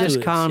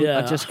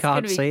 I just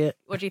can't see it.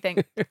 What do you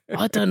think?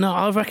 I don't know.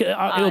 I reckon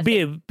it'll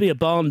be a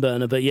barn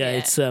burner, but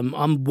it's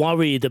I'm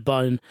worried that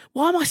Bayern.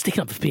 Why am I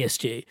sticking up for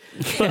PSG?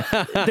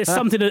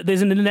 But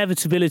there's an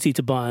inevitability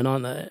to Bayern,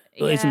 aren't there?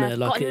 Isn't there?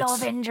 Like, got a lot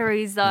of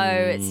injuries though.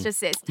 It's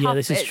tough. Yeah,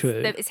 this is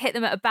true. It's hit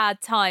them at a bad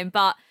time,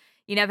 but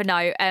you never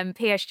know.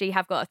 PSG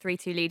have got a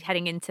 3-2 lead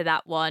heading into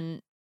that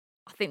one.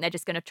 I think they're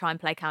just going to try and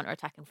play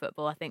counter-attacking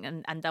football. I think,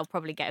 and they'll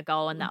probably get a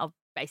goal, and that'll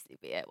basically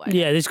be it.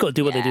 Yeah, they've just got to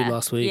do what they did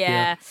last week.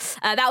 Yeah,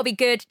 that'll be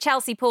good.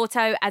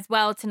 Chelsea-Porto as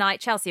well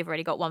tonight. Chelsea have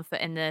already got 1 foot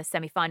in the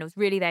semi-finals.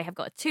 Really, they have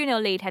got a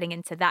 2-0 lead heading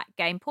into that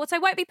game. Porto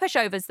won't be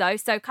pushovers though,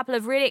 so a couple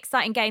of really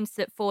exciting games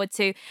to look forward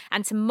to.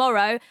 And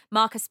tomorrow,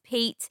 Marcus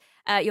Pete.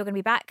 You're going to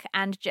be back,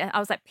 and I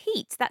was like,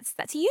 Pete, that's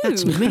you.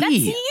 That's me. That's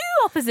you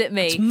opposite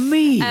me. That's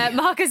me.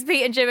 Marcus,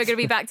 Pete, and Jim are going to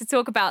be back to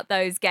talk about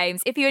those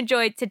games. If you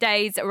enjoyed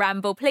today's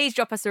ramble, please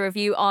drop us a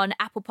review on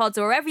Apple Pods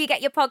or wherever you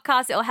get your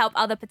podcasts. It'll help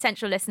other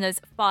potential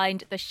listeners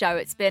find the show.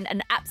 It's been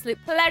an absolute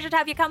pleasure to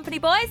have your company,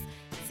 boys.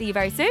 See you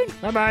very soon.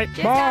 Bye-bye.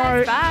 Cheers,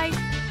 guys. Bye.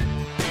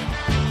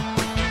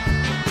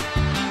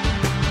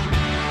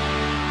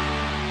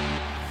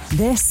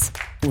 This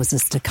was a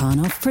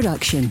Stakhanov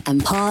production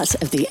and part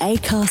of the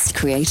Acast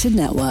Creator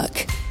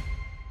Network.